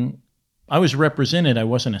was represented, I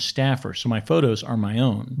wasn't a staffer, so my photos are my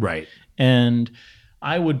own. Right. And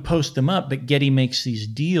I would post them up, but Getty makes these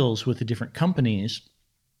deals with the different companies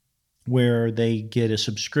where they get a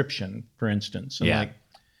subscription, for instance. And like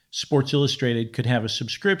Sports Illustrated could have a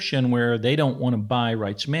subscription where they don't want to buy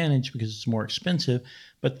rights managed because it's more expensive,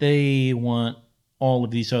 but they want all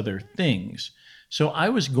of these other things. So I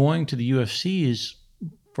was going to the UFCs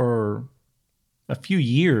for a few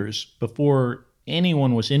years before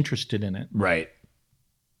anyone was interested in it. Right.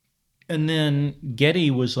 And then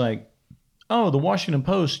Getty was like, oh, the Washington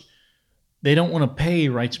Post, they don't want to pay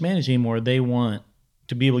rights managed anymore. They want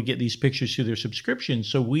to be able to get these pictures through their subscription.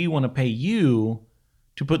 So we want to pay you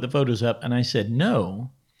to put the photos up. And I said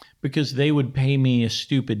no, because they would pay me a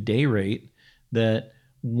stupid day rate that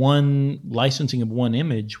one licensing of one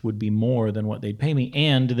image would be more than what they'd pay me,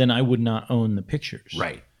 and then I would not own the pictures.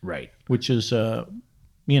 Right. Which is,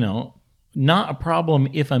 not a problem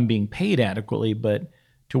if I'm being paid adequately, but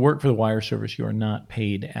to work for the wire service, you are not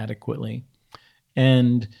paid adequately.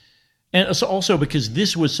 And so also because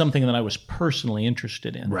this was something that I was personally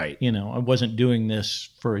interested in. Right. I wasn't doing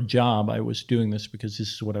this for a job. I was doing this because this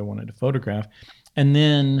is what I wanted to photograph. And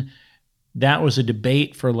then that was a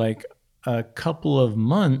debate for like a couple of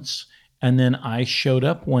months, and then I showed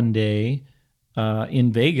up one day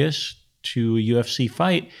in Vegas to a UFC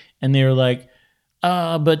fight, and they were like,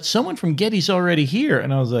 but someone from Getty's already here.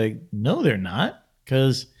 And I was like, no, they're not,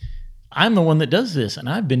 because I'm the one that does this, and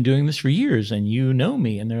I've been doing this for years, and you know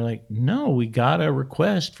me. And they're like, no, we got a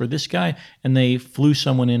request for this guy. And they flew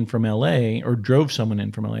someone in from LA, or drove someone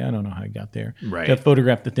in from LA. I don't know how he got there. Right. To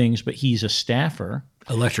photograph the things, but he's a staffer.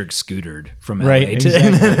 Electric scootered from LA Right, to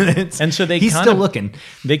exactly. And so he's still looking.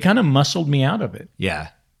 They kind of muscled me out of it. Yeah.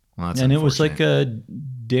 Well, that's And it was like unfortunate. a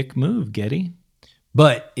dick move, Getty.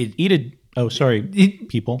 But it Oh, sorry,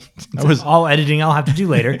 people. that was all editing I'll have to do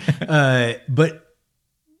later. But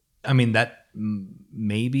I mean, that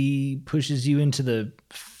maybe pushes you into the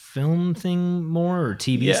film thing more, or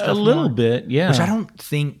TV Yeah, stuff a little more, bit, yeah. which I don't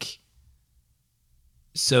think.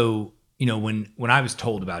 So, when I was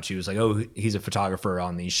told about you, it was like, oh, he's a photographer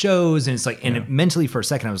on these shows. And it's like, and mentally for a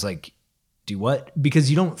second, I was like, do what?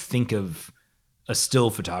 Because you don't think of a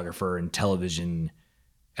still photographer and television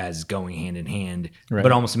as going hand in hand. Right.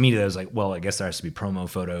 But almost immediately I was like, well, I guess there has to be promo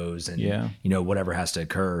photos and, whatever has to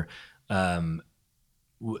occur.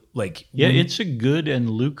 It's a good and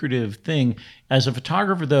lucrative thing. As a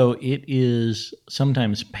photographer, though, it is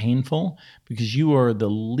sometimes painful because you are the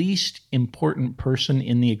least important person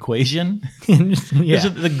in the equation.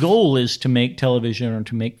 Because the goal is to make television or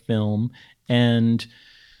to make film. And,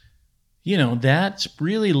 that's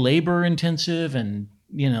really labor intensive and,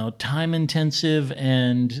 time intensive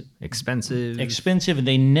and expensive. And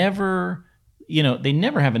they never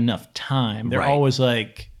have enough time. They're always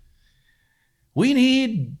like, we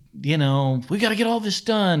need, we got to get all this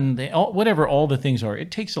done. Whatever all the things are,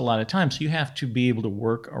 it takes a lot of time. So you have to be able to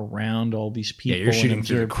work around all these people. Yeah, you're shooting and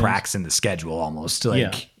through the observe cracks in the schedule almost.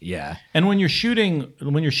 Yeah. And when you're shooting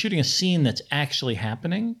a scene that's actually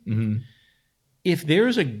happening, if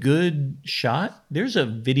there's a good shot, there's a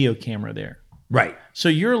video camera there. Right. So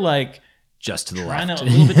you're like, just to the trying left. a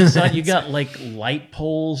little bit to the side. You got like light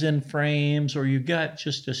poles in frames, or you got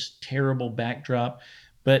just a terrible backdrop.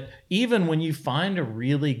 But even when you find a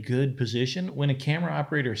really good position, when a camera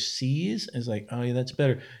operator sees, is like, oh yeah, that's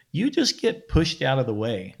better. You just get pushed out of the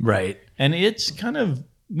way. Right. And it's kind of,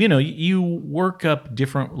 you work up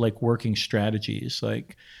different like working strategies.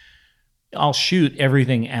 Like I'll shoot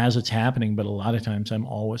everything as it's happening, but a lot of times I'm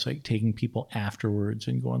always like taking people afterwards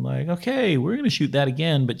and going like, okay, we're going to shoot that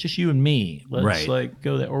again, but just you and me. Let's like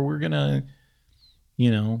go there. Or we're going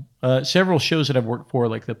to, several shows that I've worked for,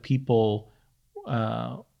 like the people,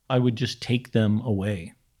 I would just take them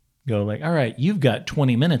away. Go like, all right, you've got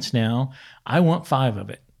 20 minutes now. I want 5 of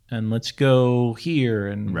it. And let's go here.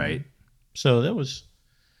 And right. So that was,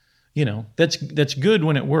 that's good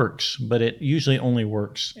when it works, but it usually only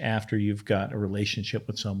works after you've got a relationship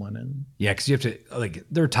with someone. And Yeah, because you have to, like,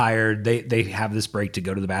 they're tired. They have this break to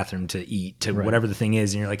go to the bathroom, to eat, to whatever the thing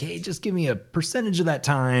is. And you're like, hey, just give me a percentage of that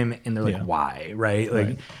time. And they're like, why? Right?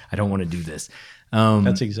 Like, I don't want to do this.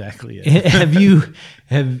 that's exactly it. have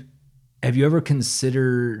you ever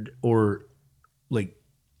considered, or like,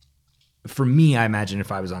 for me, I imagine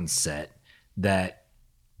if I was on set, that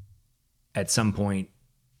at some point,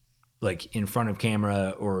 like in front of camera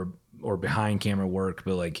or behind camera work,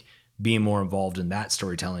 but like being more involved in that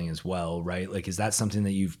storytelling as well, right? Like, is that something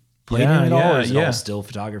that you've played in at all, or is it all still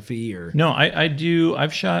photography? Or no, I do.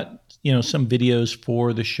 I've shot some videos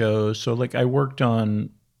for the show. So like I worked on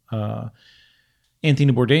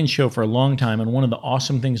Anthony Bourdain's show for a long time, and one of the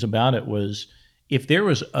awesome things about it was, if there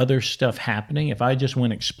was other stuff happening, if I just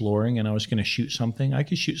went exploring and I was going to shoot something, I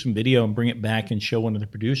could shoot some video and bring it back and show one of the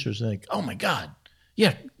producers. Like, oh my God,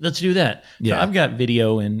 yeah, let's do that. Yeah. So I've got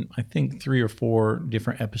video in, I think, 3 or 4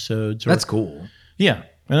 different episodes. That's cool. Yeah.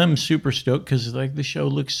 And I'm super stoked because like the show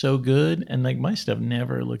looks so good, and like my stuff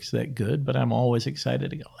never looks that good, but I'm always excited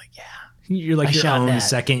to go like, yeah. You're like I your shot own that.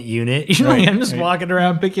 second unit. You're like, I'm just walking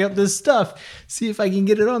around picking up this stuff, see if I can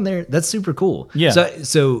get it on there. That's super cool. Yeah.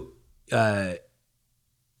 So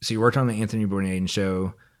you worked on the Anthony Bourdain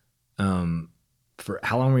show. For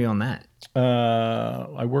how long were you on that?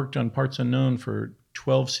 I worked on Parts Unknown for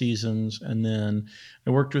 12 seasons, and then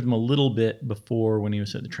I worked with him a little bit before when he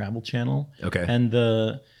was at the Travel Channel. Okay. And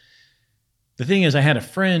the thing is, I had a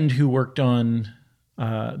friend who worked on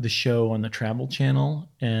the show on the Travel Channel,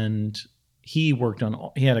 and he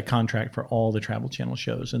had a contract for all the Travel Channel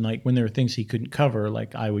shows. And like when there were things he couldn't cover,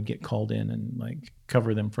 like I would get called in and like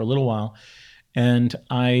cover them for a little while. And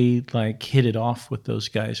I like hit it off with those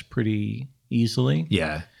guys pretty easily.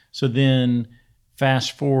 Yeah. So then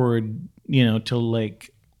fast forward, till like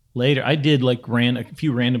later, I did like a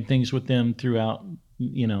few random things with them throughout,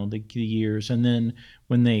 the years. And then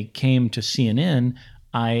when they came to CNN,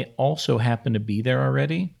 I also happened to be there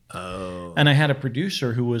already. Oh. And I had a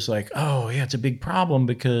producer who was like, oh yeah, it's a big problem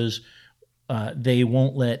because they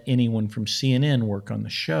won't let anyone from CNN work on the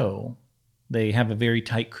show. They have a very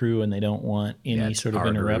tight crew and they don't want any sort of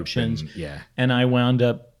interruptions. And I wound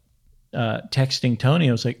up texting Tony.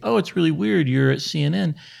 I was like, oh, it's really weird. You're at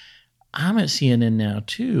CNN. I'm at CNN now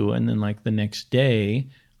too. And then like the next day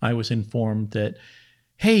I was informed that,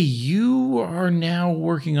 hey, you are now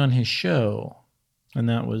working on his show. And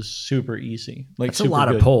that was super easy. Like, that's a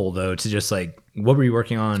lot of pull though, to just like, what were you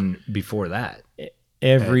working on before that?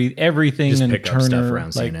 Everything. Just and pick Turner, up stuff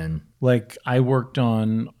around like, CNN. Like I worked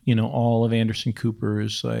on, all of Anderson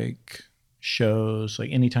Cooper's like shows.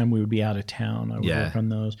 Like anytime we would be out of town, I would work on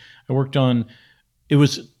those. I worked on, it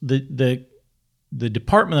was the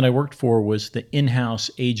department that I worked for was the in-house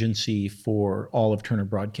agency for all of Turner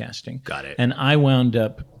Broadcasting. Got it. And I wound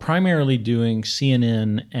up primarily doing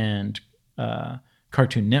CNN and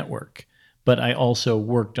Cartoon Network, but I also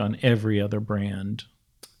worked on every other brand.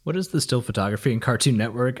 What is the still photography and Cartoon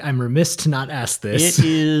Network? I'm remiss to not ask this. It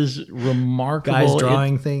is remarkable. Guys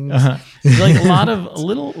drawing things. It's like a lot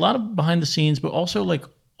of behind the scenes, but also like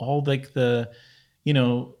all like the,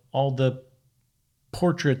 all the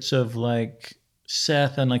portraits of like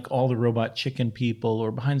Seth and like all the Robot Chicken people,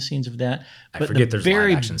 or behind the scenes of that. But I forget the there's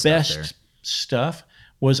very live action best stuff there. stuff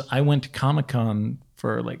was I went to Comic-Con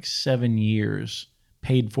for like 7 years,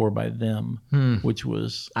 paid for by them, which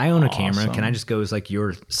was I own a awesome. camera. Can I just go as like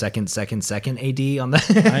your second AD on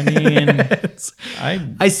that? I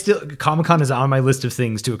mean, I still, Comic-Con is on my list of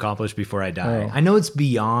things to accomplish before I die. Oh. I know it's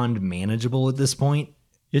beyond manageable at this point.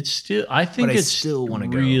 it's still, I think But I it's still wanna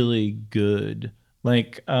go. really good.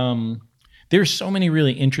 Like, there's so many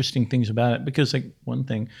really interesting things about it, because like one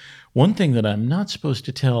thing that I'm not supposed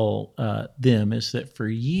to tell them is that for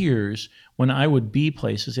years when I would be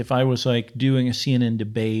places, if I was like doing a CNN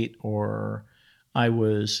debate or I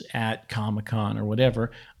was at Comic-Con or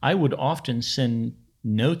whatever, I would often send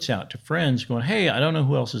notes out to friends going, hey, I don't know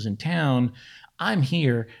who else is in town. I'm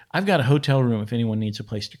here. I've got a hotel room if anyone needs a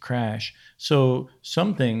place to crash. So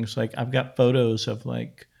some things, like I've got photos of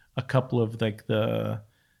like a couple of like the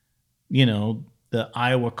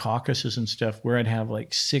Iowa caucuses and stuff where I'd have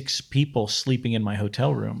like 6 people sleeping in my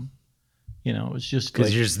hotel room. It was just Because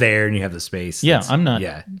like, you're just there and you have the space. yeah, I'm not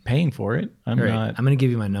paying for it. I'm All right. not. I'm going to give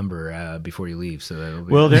you my number before you leave. So that'll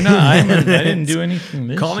be Well, they're not. I didn't do anything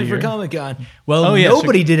this Call me year. for Comic-Con. Well, Oh, yeah,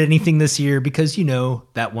 nobody did anything this year because,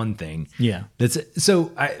 that one thing. Yeah. That's it.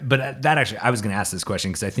 So, but that actually, I was going to ask this question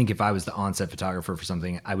because I think if I was the on-set photographer for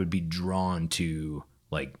something, I would be drawn to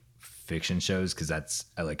like fiction shows, because that's,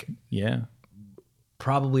 I like Yeah.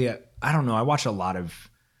 probably, I don't know, I watch a lot of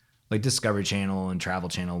like Discovery Channel and Travel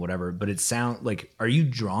Channel, whatever. But it sound like, are you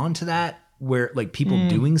drawn to that where like people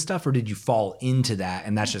doing stuff, or did you fall into that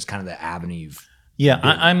and that's just kind of the avenue you've? Yeah,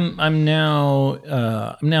 I'm now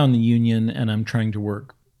in the union, and I'm trying to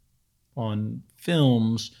work on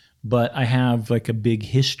films, but I have like a big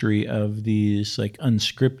history of these like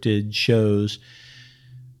unscripted shows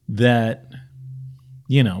that,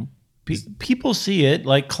 you know, people see it,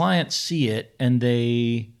 like clients see it, and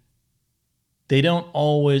they're not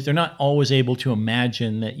always able to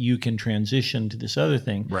imagine that you can transition to this other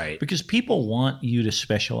thing. Right. Because people want you to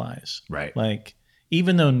specialize. Right. Like,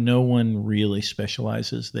 even though no one really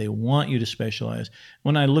specializes, they want you to specialize.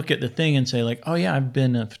 When I look at the thing and say like, oh yeah, I've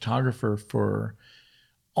been a photographer for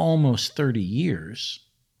almost 30 years,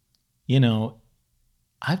 you know,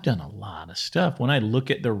 I've done a lot of stuff. When I look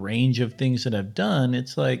at the range of things that I've done,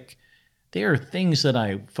 it's like, there are things that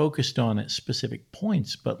I focused on at specific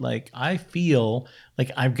points, but like, I feel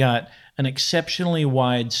like I've got an exceptionally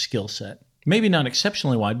wide skill set. Maybe not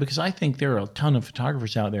exceptionally wide, because I think there are a ton of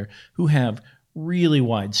photographers out there who have really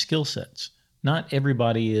wide skill sets. Not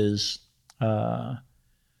everybody is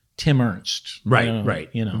Tim Ernst. Right.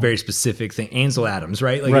 You know, very specific thing. Ansel Adams,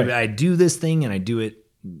 right? Like, Right. I do this thing and I do it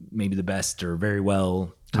maybe the best or very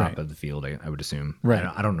well, top Right. of the field, I would assume. Right.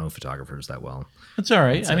 I don't know photographers that well. that's all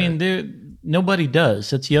right. I mean, nobody does.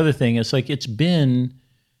 That's the other thing. It's like,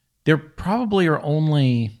 there probably are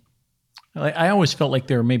only, I always felt like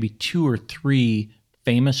there are maybe 2 or 3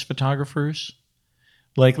 famous photographers.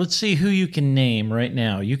 Like, let's see who you can name right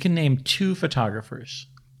now. You can name 2 photographers.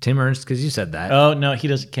 Tim Ernst, because you said that. Oh, no, he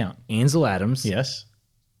doesn't count. Ansel Adams. Yes.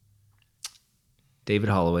 David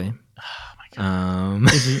Holloway.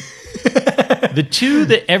 The 2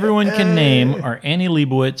 that everyone can name are Annie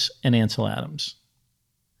Leibovitz and Ansel Adams.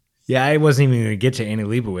 Yeah, I wasn't even going to get to Annie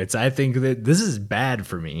Leibovitz. I think that this is bad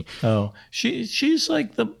for me. Oh, she's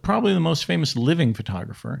like probably the most famous living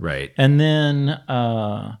photographer. Right. And then,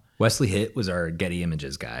 Wesley Hitt was our Getty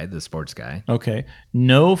Images guy, the sports guy. okay,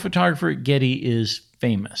 no photographer at Getty is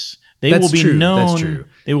famous. They That's will be true. known. That's true.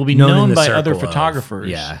 They will be Known in known the by other circle of- photographers.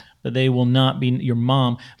 yeah. But they will not be your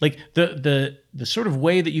mom. Like the sort of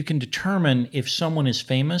way that you can determine if someone is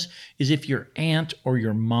famous is if your aunt or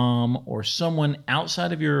your mom or someone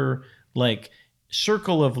outside of your like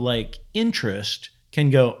circle of like interest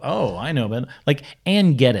can go, oh, I know, but like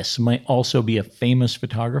Ann Geddes might also be a famous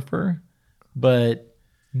photographer, but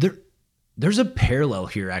There's a parallel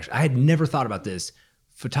here, actually. I had never thought about this.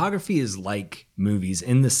 Photography is like movies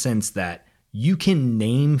in the sense that you can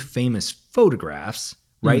name famous photographs,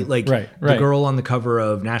 right? Like right. the girl on the cover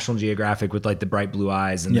of National Geographic with like the bright blue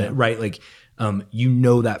eyes and Yeah. the right, like you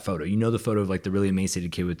know that photo. You know the photo of like the really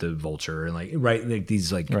emaciated kid with the vulture and like right, like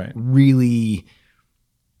these like Right. really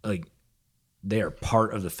like they are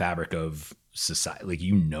part of the fabric of society. Like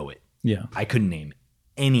you know it. yeah. I couldn't name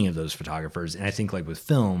any of those photographers. And I think like with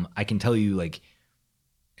film, I can tell you like,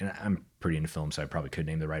 and I'm pretty into film, so I probably could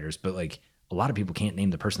name the writers, but like a lot of people can't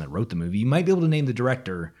name the person that wrote the movie. You might be able to name the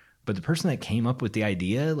director, but the person that came up with the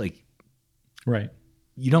idea, like Right.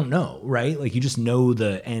 you don't know, right? Like you just know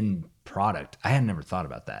the end product. I had never thought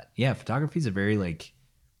about that. Yeah, photography is a very like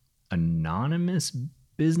anonymous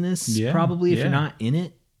business, Yeah, probably if yeah. you're not in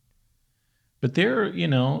it. But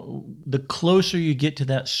the closer you get to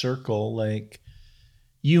that circle, like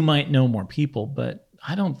you might know more people, but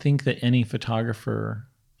I don't think that any photographer,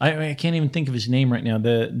 I can't even think of his name right now.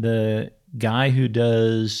 The guy who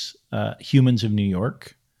does Humans of New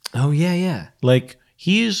York, Oh yeah, yeah. like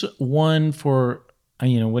he's one for,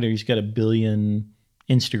 whatever, he's got 1 billion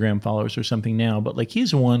Instagram followers or something now, but like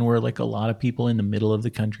he's one where like a lot of people in the middle of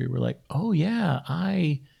the country were like, oh yeah,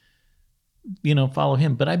 I follow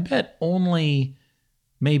him. But I bet only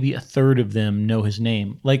maybe 1/3 of them know his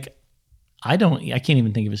name. Like I can't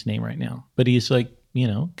even think of his name right now, but he's like,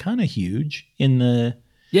 kind of huge in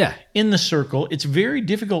the circle. It's very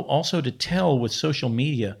difficult also to tell with social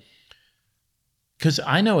media, because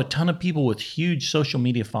I know a ton of people with huge social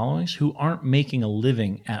media followings who aren't making a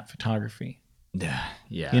living at photography.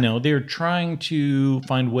 Yeah. They're trying to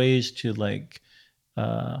find ways to like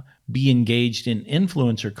be engaged in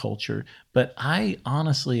influencer culture. But I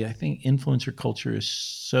think influencer culture is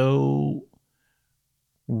so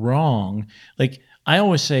wrong. Like I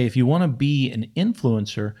always say, if you want to be an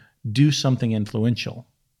influencer, do something influential.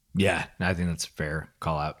 Yeah, I think that's a fair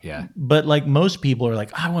call out. Yeah. But like most people are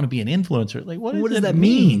like, I want to be an influencer. Like, what What does that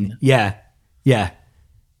mean? Yeah. Yeah.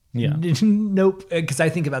 Nope. Because I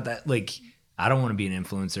think about that. Like, I don't want to be an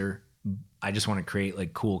influencer. I just want to create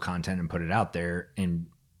like cool content and put it out there, and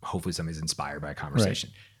hopefully somebody's inspired by a conversation.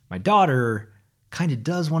 My daughter kind of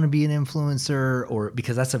does want to be an influencer, or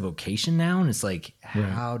because that's a vocation now. And it's like,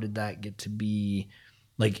 how did that get to be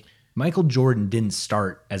like Michael Jordan didn't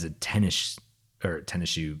start as a tennis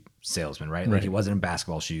shoe salesman, right? Like he wasn't in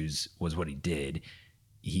basketball shoes was what he did.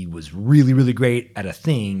 He was really, really great at a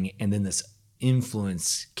thing. And then this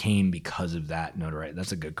influence came because of that notoriety.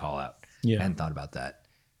 That's a good call out. Yeah. I hadn't thought about that.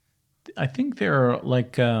 I think there are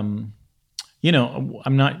like, I'm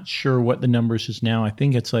not sure what the numbers is now. I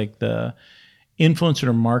think it's like the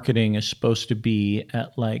influencer marketing is supposed to be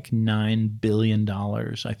at like $9 billion,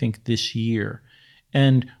 I think, this year.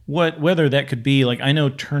 And whether that could be like, I know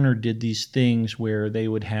Turner did these things where they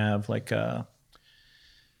would have like a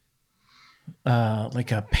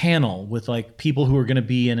panel with like people who are going to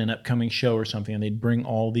be in an upcoming show or something, and they'd bring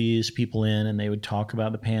all these people in and they would talk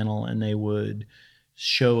about the panel and they would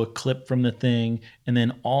show a clip from the thing, and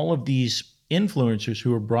then all of these influencers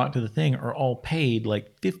who are brought to the thing are all paid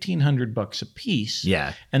like $1,500 a piece.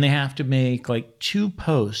 Yeah. And they have to make like 2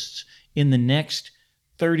 posts in the next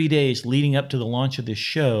 30 days leading up to the launch of this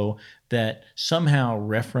show that somehow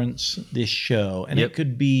reference this show. And it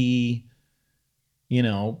could be,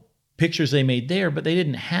 pictures they made there, but they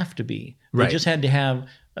didn't have to be. They just had to have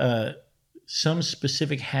some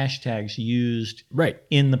specific hashtags used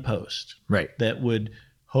in the post that would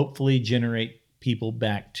hopefully generate people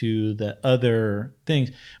back to the other things.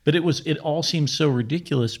 But it all seems so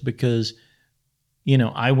ridiculous because,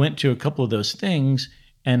 I went to a couple of those things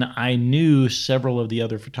and I knew several of the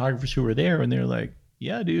other photographers who were there, and they're like,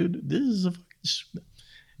 yeah, dude, this is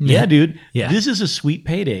this is a sweet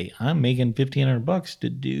payday. I'm making $1,500 to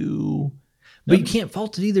do. But you can't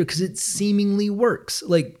fault it either because it seemingly works.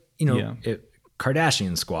 Like,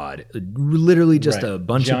 Kardashian Squad, literally just a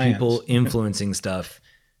bunch of people influencing stuff.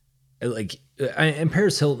 Like, and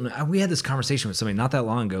Paris Hilton, we had this conversation with somebody not that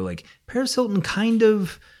long ago. Like, Paris Hilton kind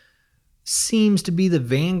of seems to be the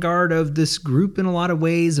vanguard of this group in a lot of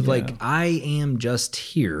ways of like, I am just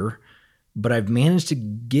here, but I've managed to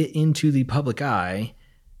get into the public eye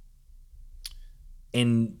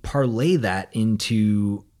and parlay that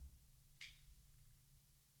into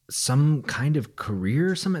some kind of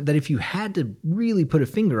career, something that if you had to really put a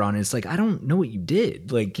finger on it, it's like, I don't know what you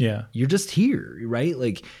did. Like, you're just here, right?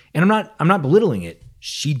 Like, and I'm not belittling it.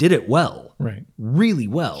 She did it well, really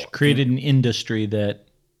well. She created an industry that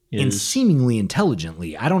and seemingly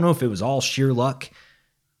intelligently. I don't know if it was all sheer luck,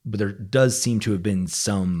 but there does seem to have been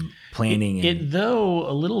some planning. Though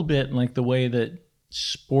a little bit like the way that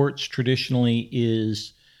sports traditionally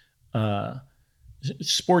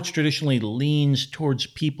leans towards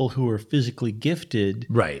people who are physically gifted.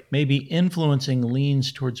 Right. Maybe influencing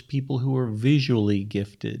leans towards people who are visually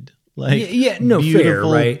gifted. Like, fair,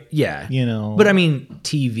 right? Yeah. But I mean,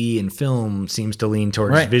 TV and film seems to lean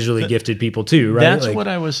towards visually gifted people too, right? That's what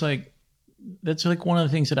I was like. That's like one of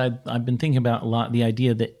the things that I've been thinking about a lot. The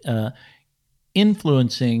idea that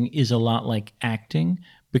influencing is a lot like acting,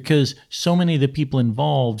 because so many of the people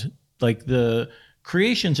involved, like the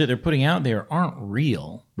creations that they're putting out there, aren't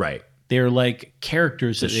real. Right. They're like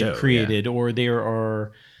characters that they've created, or there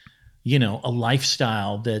are, a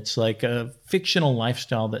lifestyle that's like a fictional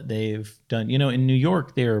lifestyle that they've done. In New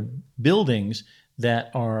York, there are buildings that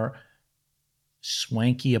are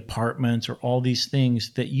swanky apartments or all these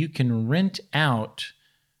things that you can rent out,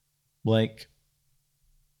 like,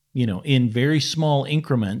 in very small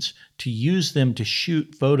increments to use them to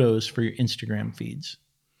shoot photos for your Instagram feeds.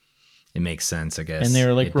 It makes sense, I guess. And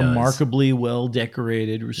they're like remarkably well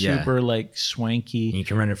decorated, super like swanky. And you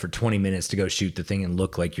can rent it for 20 minutes to go shoot the thing and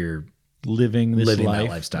look like you're living that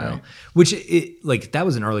lifestyle. Right. Which that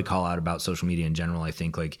was an early call out about social media in general. I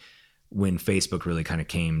think like when Facebook really kind of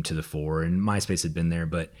came to the fore, and MySpace had been there,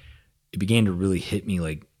 but it began to really hit me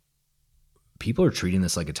like people are treating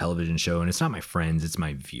this like a television show, and it's not my friends, it's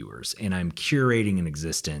my viewers, and I'm curating an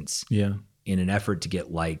existence. Yeah. In an effort to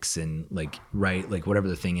get likes and like whatever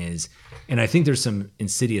the thing is. And I think there's some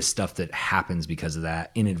insidious stuff that happens because of that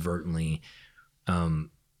inadvertently. But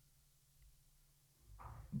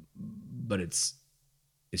it's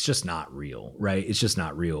just not real, right? It's just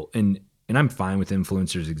not real. And I'm fine with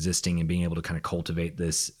influencers existing and being able to kind of cultivate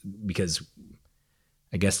this, because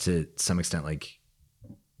I guess to some extent, like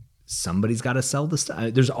somebody's got to sell the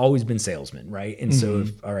stuff. There's always been salesmen, right? And so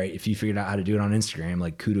if you figured out how to do it on Instagram,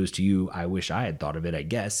 like kudos to you. I wish I had thought of it, I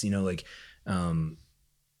guess, you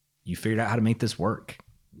figured out how to make this work.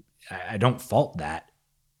 I don't fault that,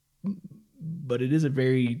 but it is a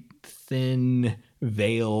very thin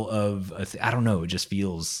veil of, I don't know. It just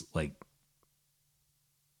feels like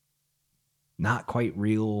not quite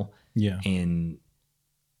real. Yeah. And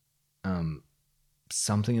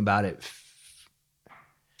something about it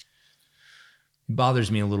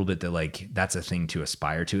bothers me a little bit that like that's a thing to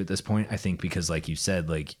aspire to at this point. I think because like you said,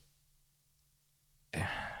 like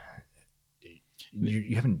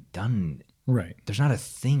you haven't done Right. There's not a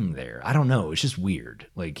thing there. I don't know. It's just weird.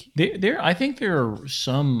 Like I think there are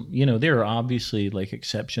some, there are obviously like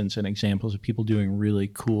exceptions and examples of people doing really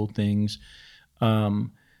cool things. Obviously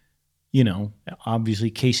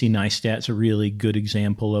Casey Neistat's a really good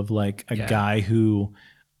example of like a guy who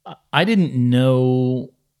I didn't know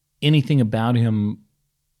anything about him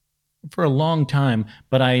for a long time,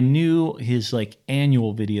 but I knew his like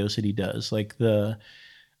annual videos that he does, like the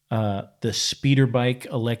speeder bike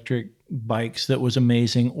electric bikes that was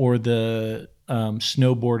amazing, or the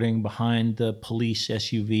snowboarding behind the police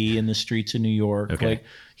SUV in the streets of New York. Okay. Like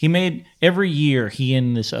he made every year, he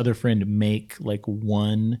and this other friend make like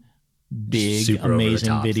one big super amazing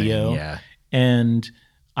over-the-top video. thing, yeah. And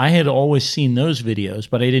I had always seen those videos,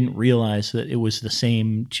 but I didn't realize that it was the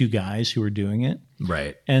same two guys who were doing it.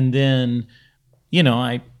 Right. And then,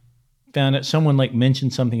 I found out someone like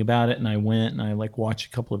mentioned something about it, and I went and I like watched a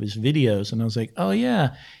couple of his videos, and I was like, oh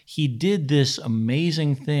yeah, he did this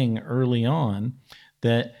amazing thing early on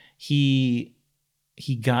that he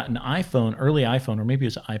got an iPhone, early iPhone, or maybe it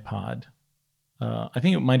was an iPod. I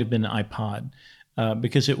think it might have been an iPod.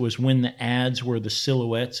 Because it was when the ads were the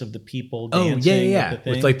silhouettes of the people dancing.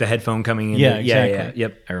 With like the headphone coming in. Yeah, exactly.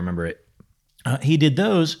 Yep, I remember it. He did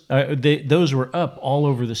those. Those were up all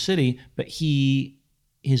over the city, but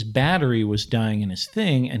his battery was dying in his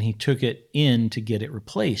thing, and he took it in to get it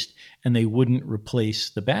replaced, and they wouldn't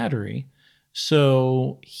replace the battery.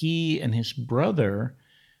 So he and his brother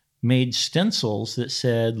made stencils that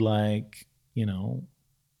said like,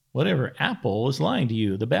 whatever, Apple is lying to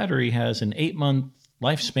you. The battery has an 8-month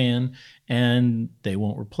lifespan and they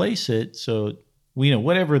won't replace it. So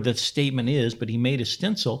whatever the statement is, but he made a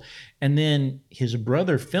stencil, and then his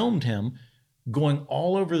brother filmed him going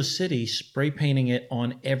all over the city, spray painting it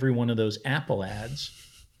on every one of those Apple ads.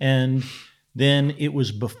 And then it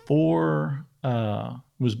was before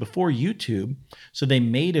YouTube. So they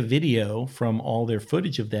made a video from all their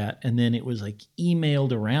footage of that. And then it was like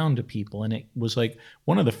emailed around to people. And it was like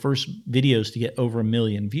one of the first videos to get over 1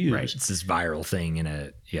 million views. Right. It's this viral thing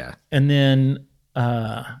And then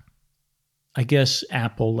I guess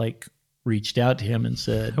Apple like reached out to him and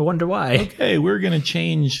said, I wonder why. Okay, we're going to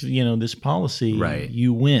change, this policy. Right.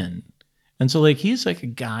 You win. And so like, he's like a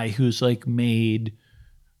guy who's like who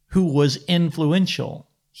was influential.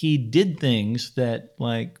 He did things that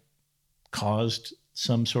like caused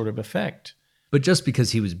some sort of effect. But just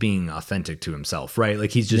because he was being authentic to himself, right?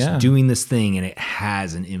 Like he's just doing this thing and it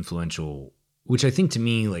has an influential, which I think to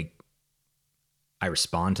me, like I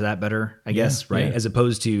respond to that better, I guess, right? Yeah. As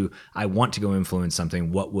opposed to I want to go influence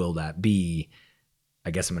something. What will that be?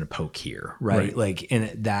 I guess I'm going to poke here, right? Like,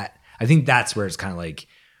 and that, I think that's where it's kind of like,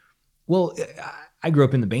 well, I grew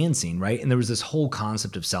up in the band scene, right? And there was this whole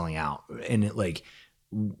concept of selling out, and it like,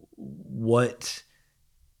 what,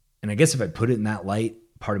 and I guess if I put it in that light,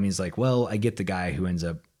 part of me is like, well, I get the guy who ends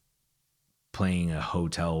up playing a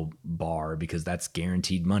hotel bar because that's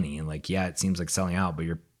guaranteed money. And like, yeah, it seems like selling out, but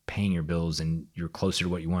you're paying your bills and you're closer to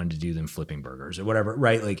what you wanted to do than flipping burgers or whatever.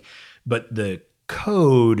 Right. Like, but the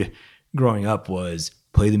code growing up was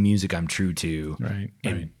play the music I'm true to,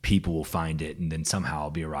 and people will find it. And then somehow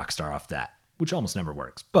I'll be a rock star off that, which almost never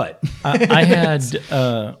works. But I had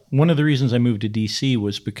one of the reasons I moved to DC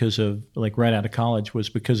was because of like right out of college was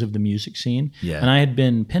because of the music scene. Yeah. And I had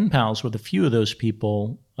been pen pals with a few of those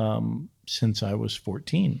people since I was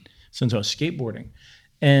 14, since I was skateboarding.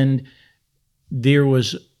 And there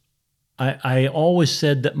was, I always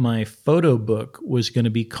said that my photo book was going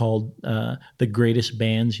to be called The Greatest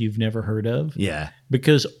Bands You've Never Heard Of. Yeah.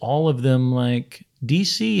 Because all of them, like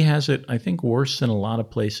DC has it, I think, worse than a lot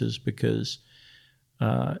of places because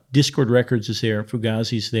Discord Records is there,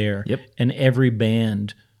 Fugazi's there, and every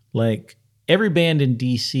band in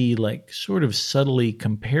DC like sort of subtly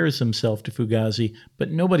compares himself to Fugazi,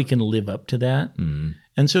 but nobody can live up to that. Mm.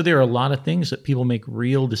 And so there are a lot of things that people make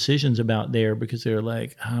real decisions about there because they're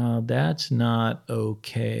like, that's not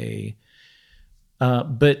okay.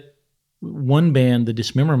 But one band, the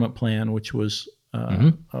Dismemberment Plan, which was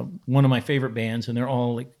one of my favorite bands, and they're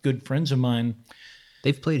all like good friends of mine.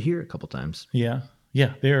 They've played here a couple times. Yeah,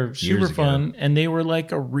 they're super fun, and they were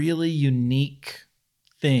like a really unique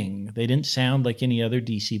thing. They didn't sound like any other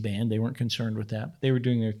DC band. They weren't concerned with that, but they were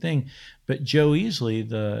doing their thing. But Joe Easley,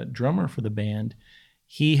 the drummer for the band,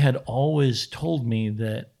 he had always told me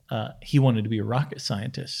that he wanted to be a rocket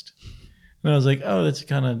scientist. And I was like, oh, that's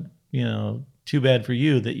kind of, too bad for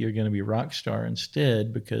you that you're going to be a rock star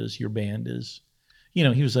instead because your band is, he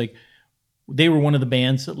was like, they were one of the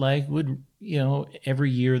bands that like would,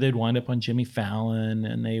 every year they'd wind up on Jimmy Fallon,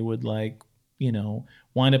 and they would like,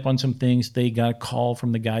 wind up on some things. They got a call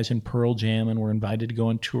from the guys in Pearl Jam and were invited to go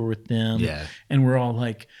on tour with them. Yeah. And we're all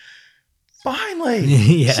like, finally,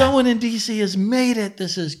 Yeah. someone in DC has made it.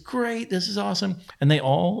 This is great. This is awesome. And they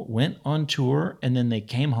all went on tour, and then they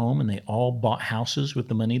came home and they all bought houses with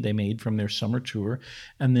the money they made from their summer tour.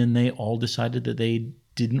 And then they all decided that they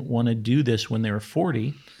didn't want to do this when they were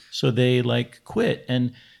 40. So they like quit.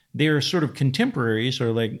 And they're sort of contemporaries,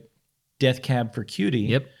 or like Death Cab for Cutie.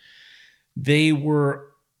 Yep.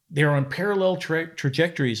 They're on parallel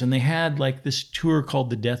trajectories, and they had like this tour called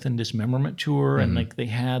the Death and Dismemberment Tour, and like they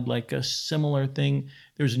had like a similar thing.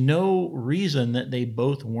 There's no reason that they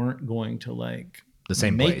both weren't going to like The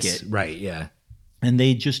same make place. it, Right. Yeah. and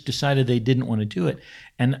they just decided they didn't want to do it.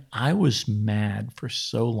 And I was mad for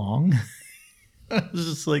so long. I was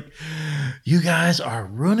just like, you guys are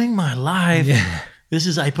ruining my life. Yeah.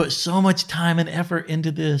 I put so much time and effort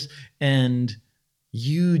into this, and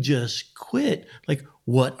you just quit. Like,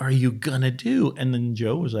 what are you gonna do? And then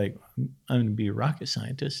Joe was like, I'm gonna be a rocket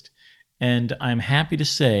scientist. And I'm happy to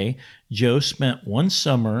say Joe spent one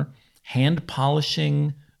summer hand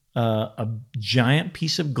polishing a giant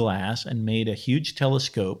piece of glass and made a huge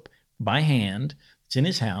telescope by hand. It's in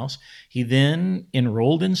his house. He then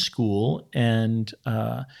enrolled in school and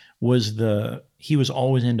he was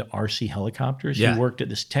always into RC helicopters. Yeah. He worked at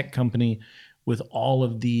this tech company with all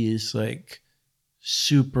of these like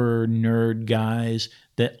super nerd guys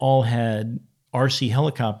that all had RC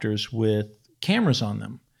helicopters with cameras on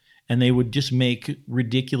them. And they would just make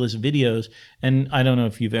ridiculous videos. And I don't know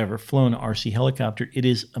if you've ever flown an RC helicopter. It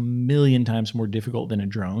is a million times more difficult than a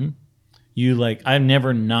drone. I've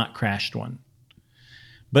never not crashed one.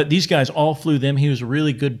 But these guys all flew them. He was a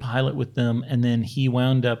really good pilot with them. And then he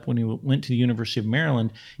wound up, when he went to the University of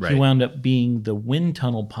Maryland, Right. he wound up being the wind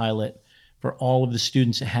tunnel pilot for all of the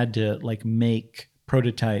students that had to like make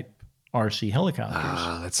prototype RC helicopters.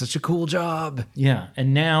 Ah, that's such a cool job. Yeah.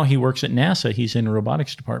 And now he works at NASA. He's in a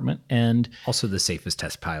robotics department. And Also the safest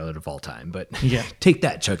test pilot of all time. But yeah, take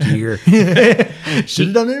that, Chucky. You're should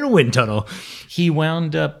have done it in a wind tunnel. he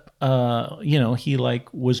wound up, he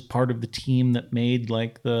like was part of the team that made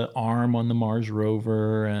like the arm on the Mars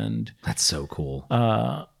rover. And That's so cool.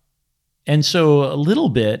 And so a little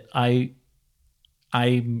bit,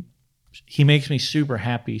 he makes me super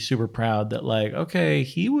happy, super proud that like, okay,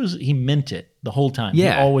 he meant it the whole time.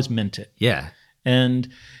 Yeah. He always meant it. Yeah.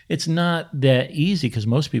 And it's not that easy, because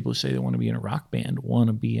most people who say they want to be in a rock band want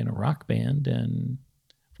to be in a rock band. And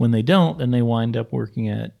when they don't, then they wind up working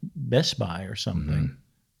at Best Buy or something.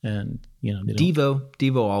 And, they don't.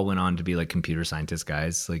 Devo all went on to be like computer scientist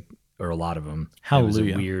guys, like, or a lot of them. Hallelujah. It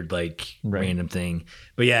was a weird, like, Right. random thing.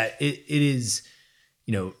 But yeah, it is,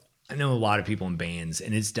 I know a lot of people in bands,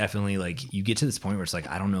 and it's definitely like you get to this point where it's like,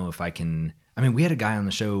 I don't know if I can. I mean, we had a guy on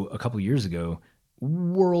the show a couple years ago,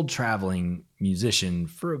 world traveling musician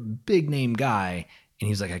for a big name guy, and he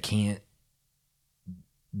was like, I can't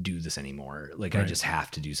do this anymore. Like, I just have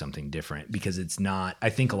to do something different, because it's not. I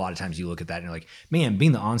think a lot of times you look at that and you're like, man,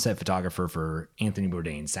 being the on-set photographer for Anthony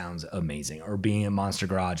Bourdain sounds amazing, or being in Monster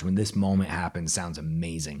Garage when this moment happens sounds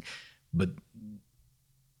amazing, but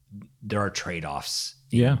there are trade-offs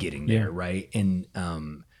in getting there, right? And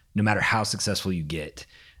no matter how successful you get,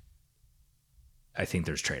 I think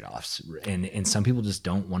there's trade-offs, and some people just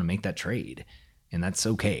don't want to make that trade, and that's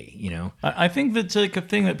okay, I think that's like a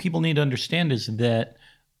thing that people need to understand is that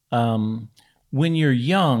when you're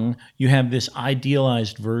young, you have this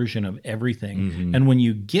idealized version of everything. And when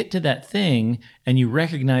you get to that thing and you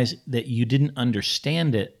recognize that you didn't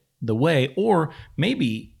understand it the way, or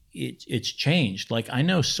maybe it's changed. Like, I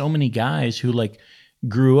know so many guys who like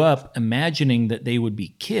grew up imagining that they would be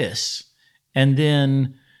Kiss, and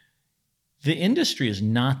then the industry is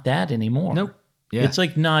not that anymore. Nope. Yeah. It's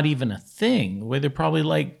like not even a thing, where there are probably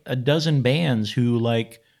like a dozen bands who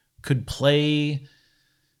like could play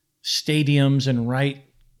stadiums and write,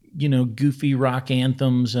 goofy rock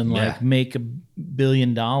anthems and like make $1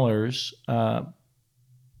 billion.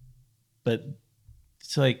 But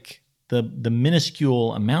it's like the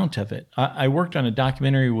minuscule amount of it. I worked on a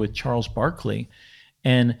documentary with Charles Barkley,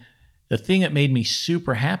 and the thing that made me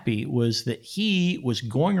super happy was that he was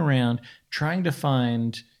going around trying to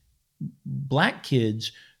find black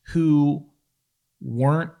kids who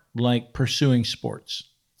weren't like pursuing sports.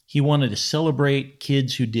 He wanted to celebrate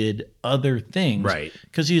kids who did other things. Right.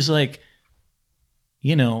 Because he's like,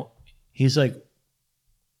 being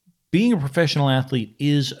a professional athlete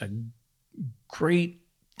is a great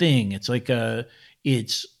thing. It's like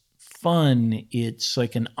it's fun. It's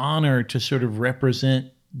like an honor to sort of represent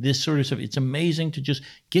this sort of stuff. It's amazing to just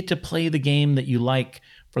get to play the game that you like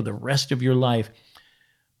for the rest of your life.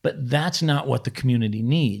 But that's not what the community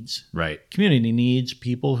needs. Right. Community needs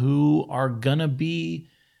people who are going to be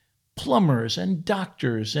plumbers and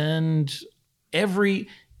doctors, and every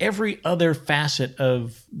other facet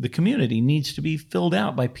of the community needs to be filled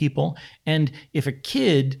out by people. And if a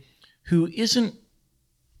kid who isn't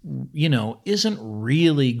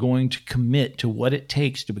really going to commit to what it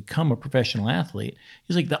takes to become a professional athlete,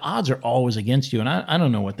 he's like, the odds are always against you. And I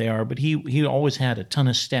don't know what they are, but he always had a ton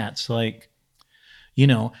of stats. Like,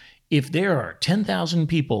 if there are 10,000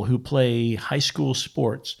 people who play high school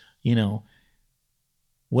sports,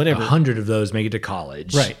 whatever. 100 of those make it to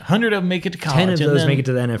college. Right. 100 of them make it to college. 10 of those make it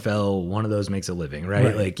to the NFL. One of those makes a living,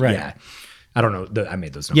 right? Yeah. I don't know. I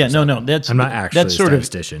made those numbers. Yeah, no. I'm not actually a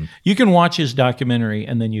statistician. You can watch his documentary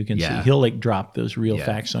and then you can see. He'll like drop those real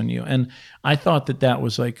facts on you. And I thought that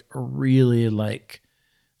was like a really like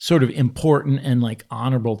sort of important and like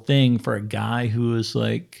honorable thing for a guy who is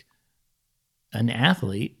like an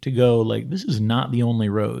athlete to go like, this is not the only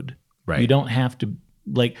road. Right. You don't have to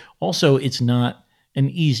like, also it's not an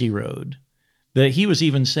easy road. That he was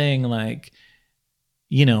even saying like,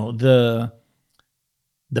 the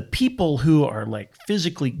people who are like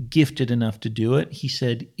physically gifted enough to do it, he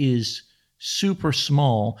said, is super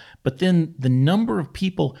small. But then the number of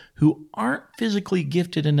people who aren't physically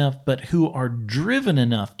gifted enough, but who are driven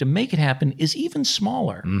enough to make it happen is even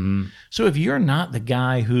smaller. Mm-hmm. So if you're not the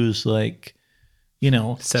guy who's like,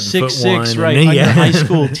 7'1", right, on your high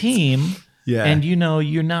school team, and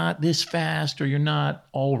you're not this fast or you're not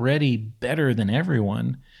already better than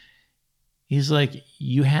everyone, he's like,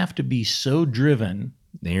 you have to be so driven.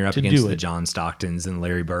 Then you're up against the John Stocktons and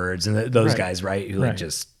Larry Birds and those guys, right? Who like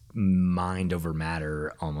just mind over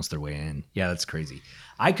matter almost their way in. Yeah, that's crazy.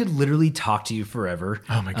 I could literally talk to you forever.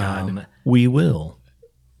 Oh my God. We will.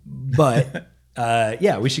 But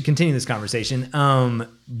we should continue this conversation.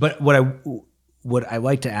 But what I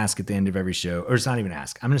like to ask at the end of every show, or it's not even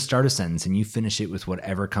ask, I'm going to start a sentence and you finish it with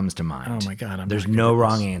whatever comes to mind. Oh my God. There's no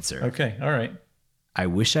wrong answer. Okay. All right. I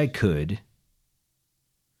wish I could.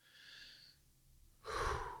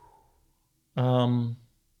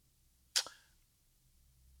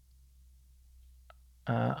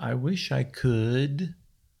 I wish I could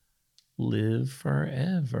live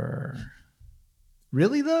forever.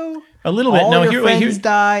 Really though? A little bit. All your friends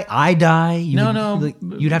die. I die.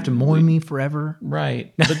 You'd have to mourn me forever.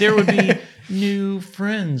 Right. But there would be new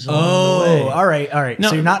friends along the way. All right. No,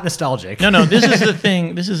 so you're not nostalgic. No. This is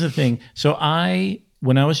the thing. So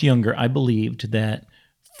when I was younger, I believed that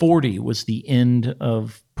 40 was the end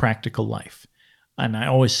of practical life. And I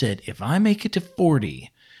always said, if I make it to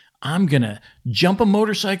 40, I'm going to jump a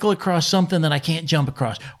motorcycle across something that I can't jump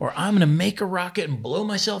across, or I'm going to make a rocket and blow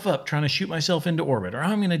myself up trying to shoot myself into orbit, or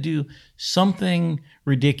I'm going to do something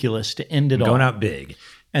ridiculous to end it all. Going out big.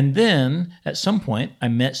 And then at some point, I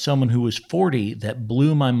met someone who was 40 that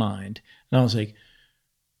blew my mind. And I was like,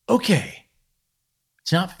 okay,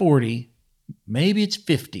 it's not 40, maybe it's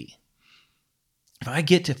 50. If I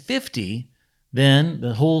get to 50, then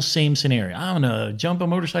the whole same scenario. I'm going to jump a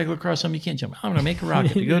motorcycle across something you can't jump. I'm going to make a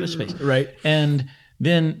rocket to go to space. Right. And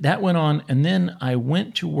then that went on. And then I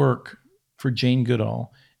went to work for Jane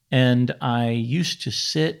Goodall. And I used to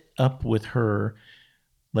sit up with her.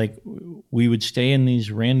 Like we would stay in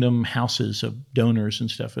these random houses of donors and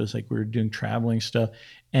stuff. It was like we were doing traveling stuff.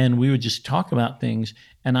 And we would just talk about things.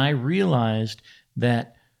 And I realized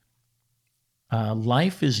that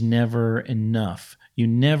life is never enough. You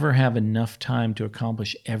never have enough time to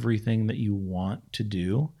accomplish everything that you want to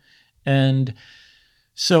do. And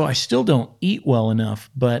so I still don't eat well enough,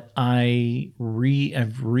 but I've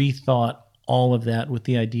rethought all of that with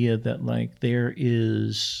the idea that like there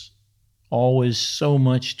is always so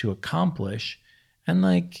much to accomplish. And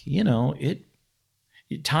like,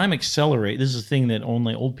 time accelerates. This is a thing that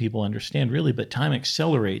only old people understand really, but time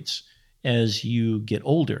accelerates as you get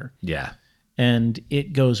older. Yeah. And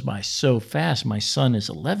it goes by so fast. My son is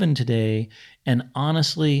 11 today. And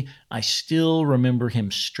honestly, I still remember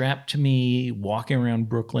him strapped to me, walking around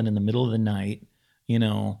Brooklyn in the middle of the night,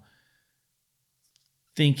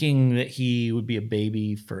 thinking that he would be a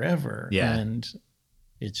baby forever. Yeah. And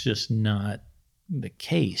it's just not the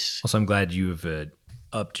case. Also, I'm glad you've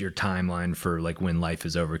upped your timeline for like when life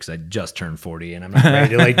is over, because I just turned 40 and I'm not ready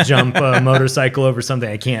to like jump a motorcycle over something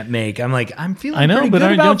I can't make. I'm like, I'm feeling pretty good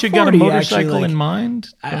about don't you 40, got a motorcycle actually, in mind?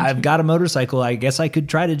 I've got a motorcycle. I guess I could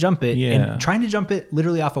try to jump it. Yeah. And trying to jump it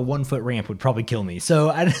literally off a 1-foot ramp would probably kill me. So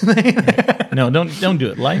No, don't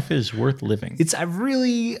do it. Life is worth living. I've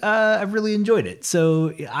really enjoyed it.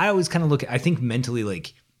 So I always kind of I think mentally,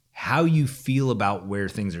 like how you feel about where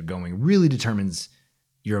things are going really determines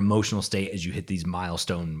your emotional state as you hit these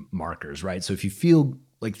milestone markers, right? So if you feel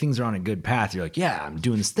like things are on a good path, you're like, yeah, I'm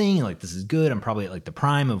doing this thing. Like, this is good. I'm probably at like the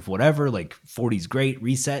prime of whatever, like 40's great,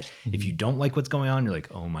 reset. If you don't like what's going on, you're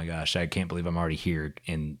like, oh my gosh, I can't believe I'm already here.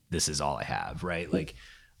 And this is all I have, right? Like,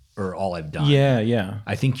 or all I've done. Yeah.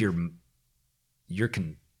 I think to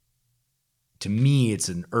me, it's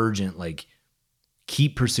an urgent, like,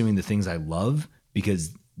 keep pursuing the things I love,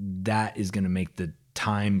 because that is going to make the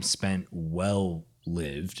time spent well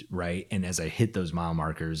lived, right? And as I hit those mile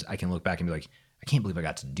markers, I can look back and be like, I can't believe I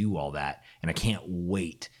got to do all that. And I can't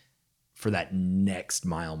wait for that next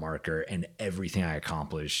mile marker and everything I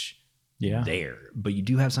accomplish there. But you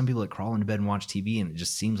do have some people that crawl into bed and watch TV, and it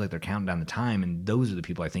just seems like they're counting down the time. And those are the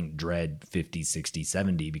people I think dread 50, 60,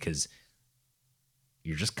 70, because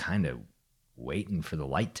you're just kind of waiting for the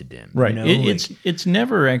light to dim. Right. You know? It's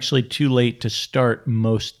never actually too late to start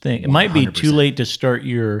most things. It might be too 100%. late to start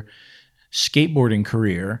your skateboarding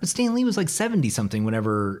career. But Stan Lee was like 70 something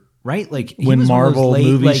whenever, right? Like he When was one of those Marvel late,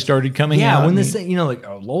 movies like, started coming yeah, out. when this thing, like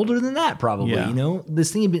older than that probably, Yeah. you know,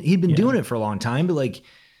 this thing he'd been doing it for a long time, but like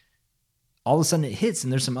all of a sudden it hits,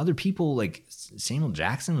 and there's some other people like Samuel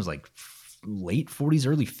Jackson was like late 40s,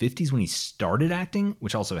 early 50s when he started acting,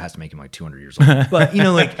 which also has to make him like 200 years old. But you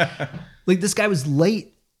know, like this guy was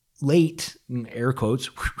late, in air quotes,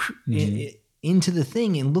 into the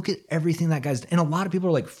thing, and look at everything that guy's, and a lot of people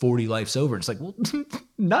are like 40 lives over. It's like, well,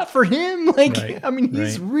 not for him. Like, Right, I mean,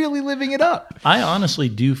 he's really living it up. I honestly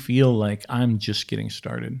do feel like I'm just getting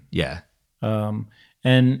started. Yeah.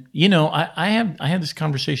 And you know, I had this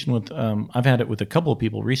conversation with I've had it with a couple of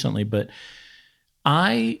people recently, but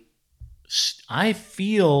I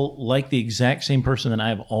feel like the exact same person that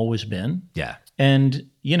I've always been. Yeah. And,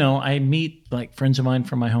 you know, I meet like friends of mine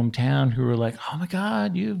from my hometown who are like, oh my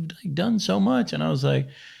God, you've done so much. And I was like,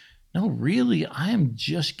 no, really, I am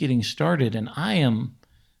just getting started, and I am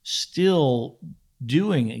still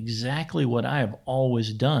doing exactly what I have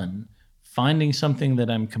always done, finding something that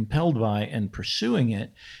I'm compelled by and pursuing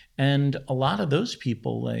it. And a lot of those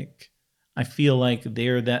people, like, I feel like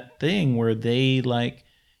they're that thing where they like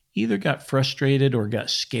either got frustrated or got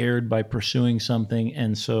scared by pursuing something.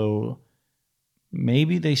 And so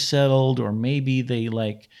maybe they settled, or maybe they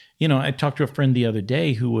like, you know, I talked to a friend the other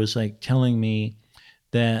day who was like telling me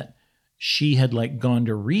that she had like gone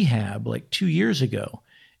to rehab like 2 years ago.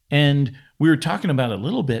 And we were talking about it a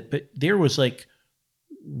little bit, but there was like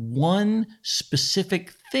one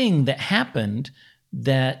specific thing that happened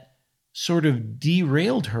that sort of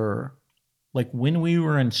derailed her, like when we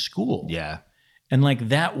were in school. Yeah. And like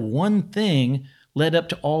that one thing led up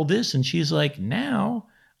to all this. And she's like, now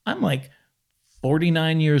I'm like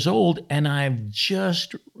 49 years old, and I've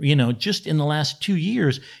just, you know, just in the last 2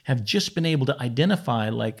 years have just been able to identify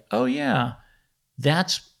like, oh yeah,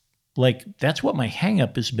 that's what my hang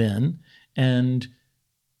up has been. And,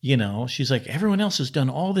 you know, she's like, everyone else has done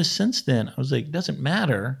all this since then. I was like, it doesn't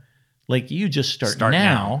matter. Like, you just start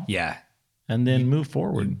now. Yeah. And then move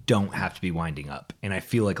forward. You don't have to be winding up. And I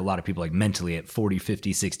feel like a lot of people, like mentally at 40,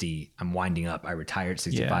 50, 60, I'm winding up. I retire at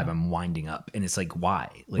 65, Yeah. I'm winding up. And it's like, why?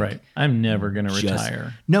 Like, Right. I'm never going to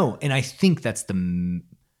retire. No. And I think that's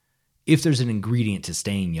if there's an ingredient to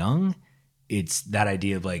staying young, it's that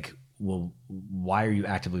idea of like, well, why are you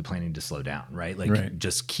actively planning to slow down? Right. Like, Right.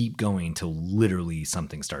 just keep going until literally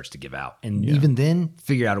something starts to give out. And Yeah. even then,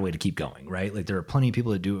 figure out a way to keep going. Right. Like, there are plenty of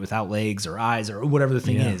people that do it without legs or eyes or whatever the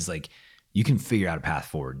thing Yeah. is. Like, you can figure out a path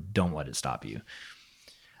forward. Don't let it stop you.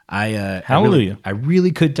 Hallelujah. I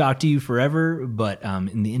really could talk to you forever, but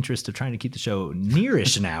in the interest of trying to keep the show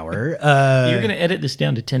nearish an hour, You're going to edit this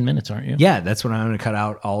down to 10 minutes, aren't you? yeah, that's when I'm going to cut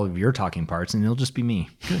out all of your talking parts, and it'll just be me.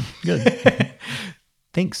 Good.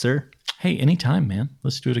 Thanks, sir. Hey, anytime, man.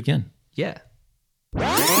 Let's do it again. Yeah.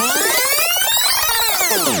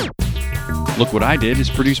 Look What I Did is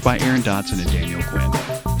produced by Aaron Dotson and Daniel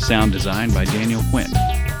Quinn. Sound designed by Daniel Quinn.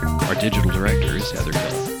 Our digital director is Heather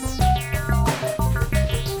Hill.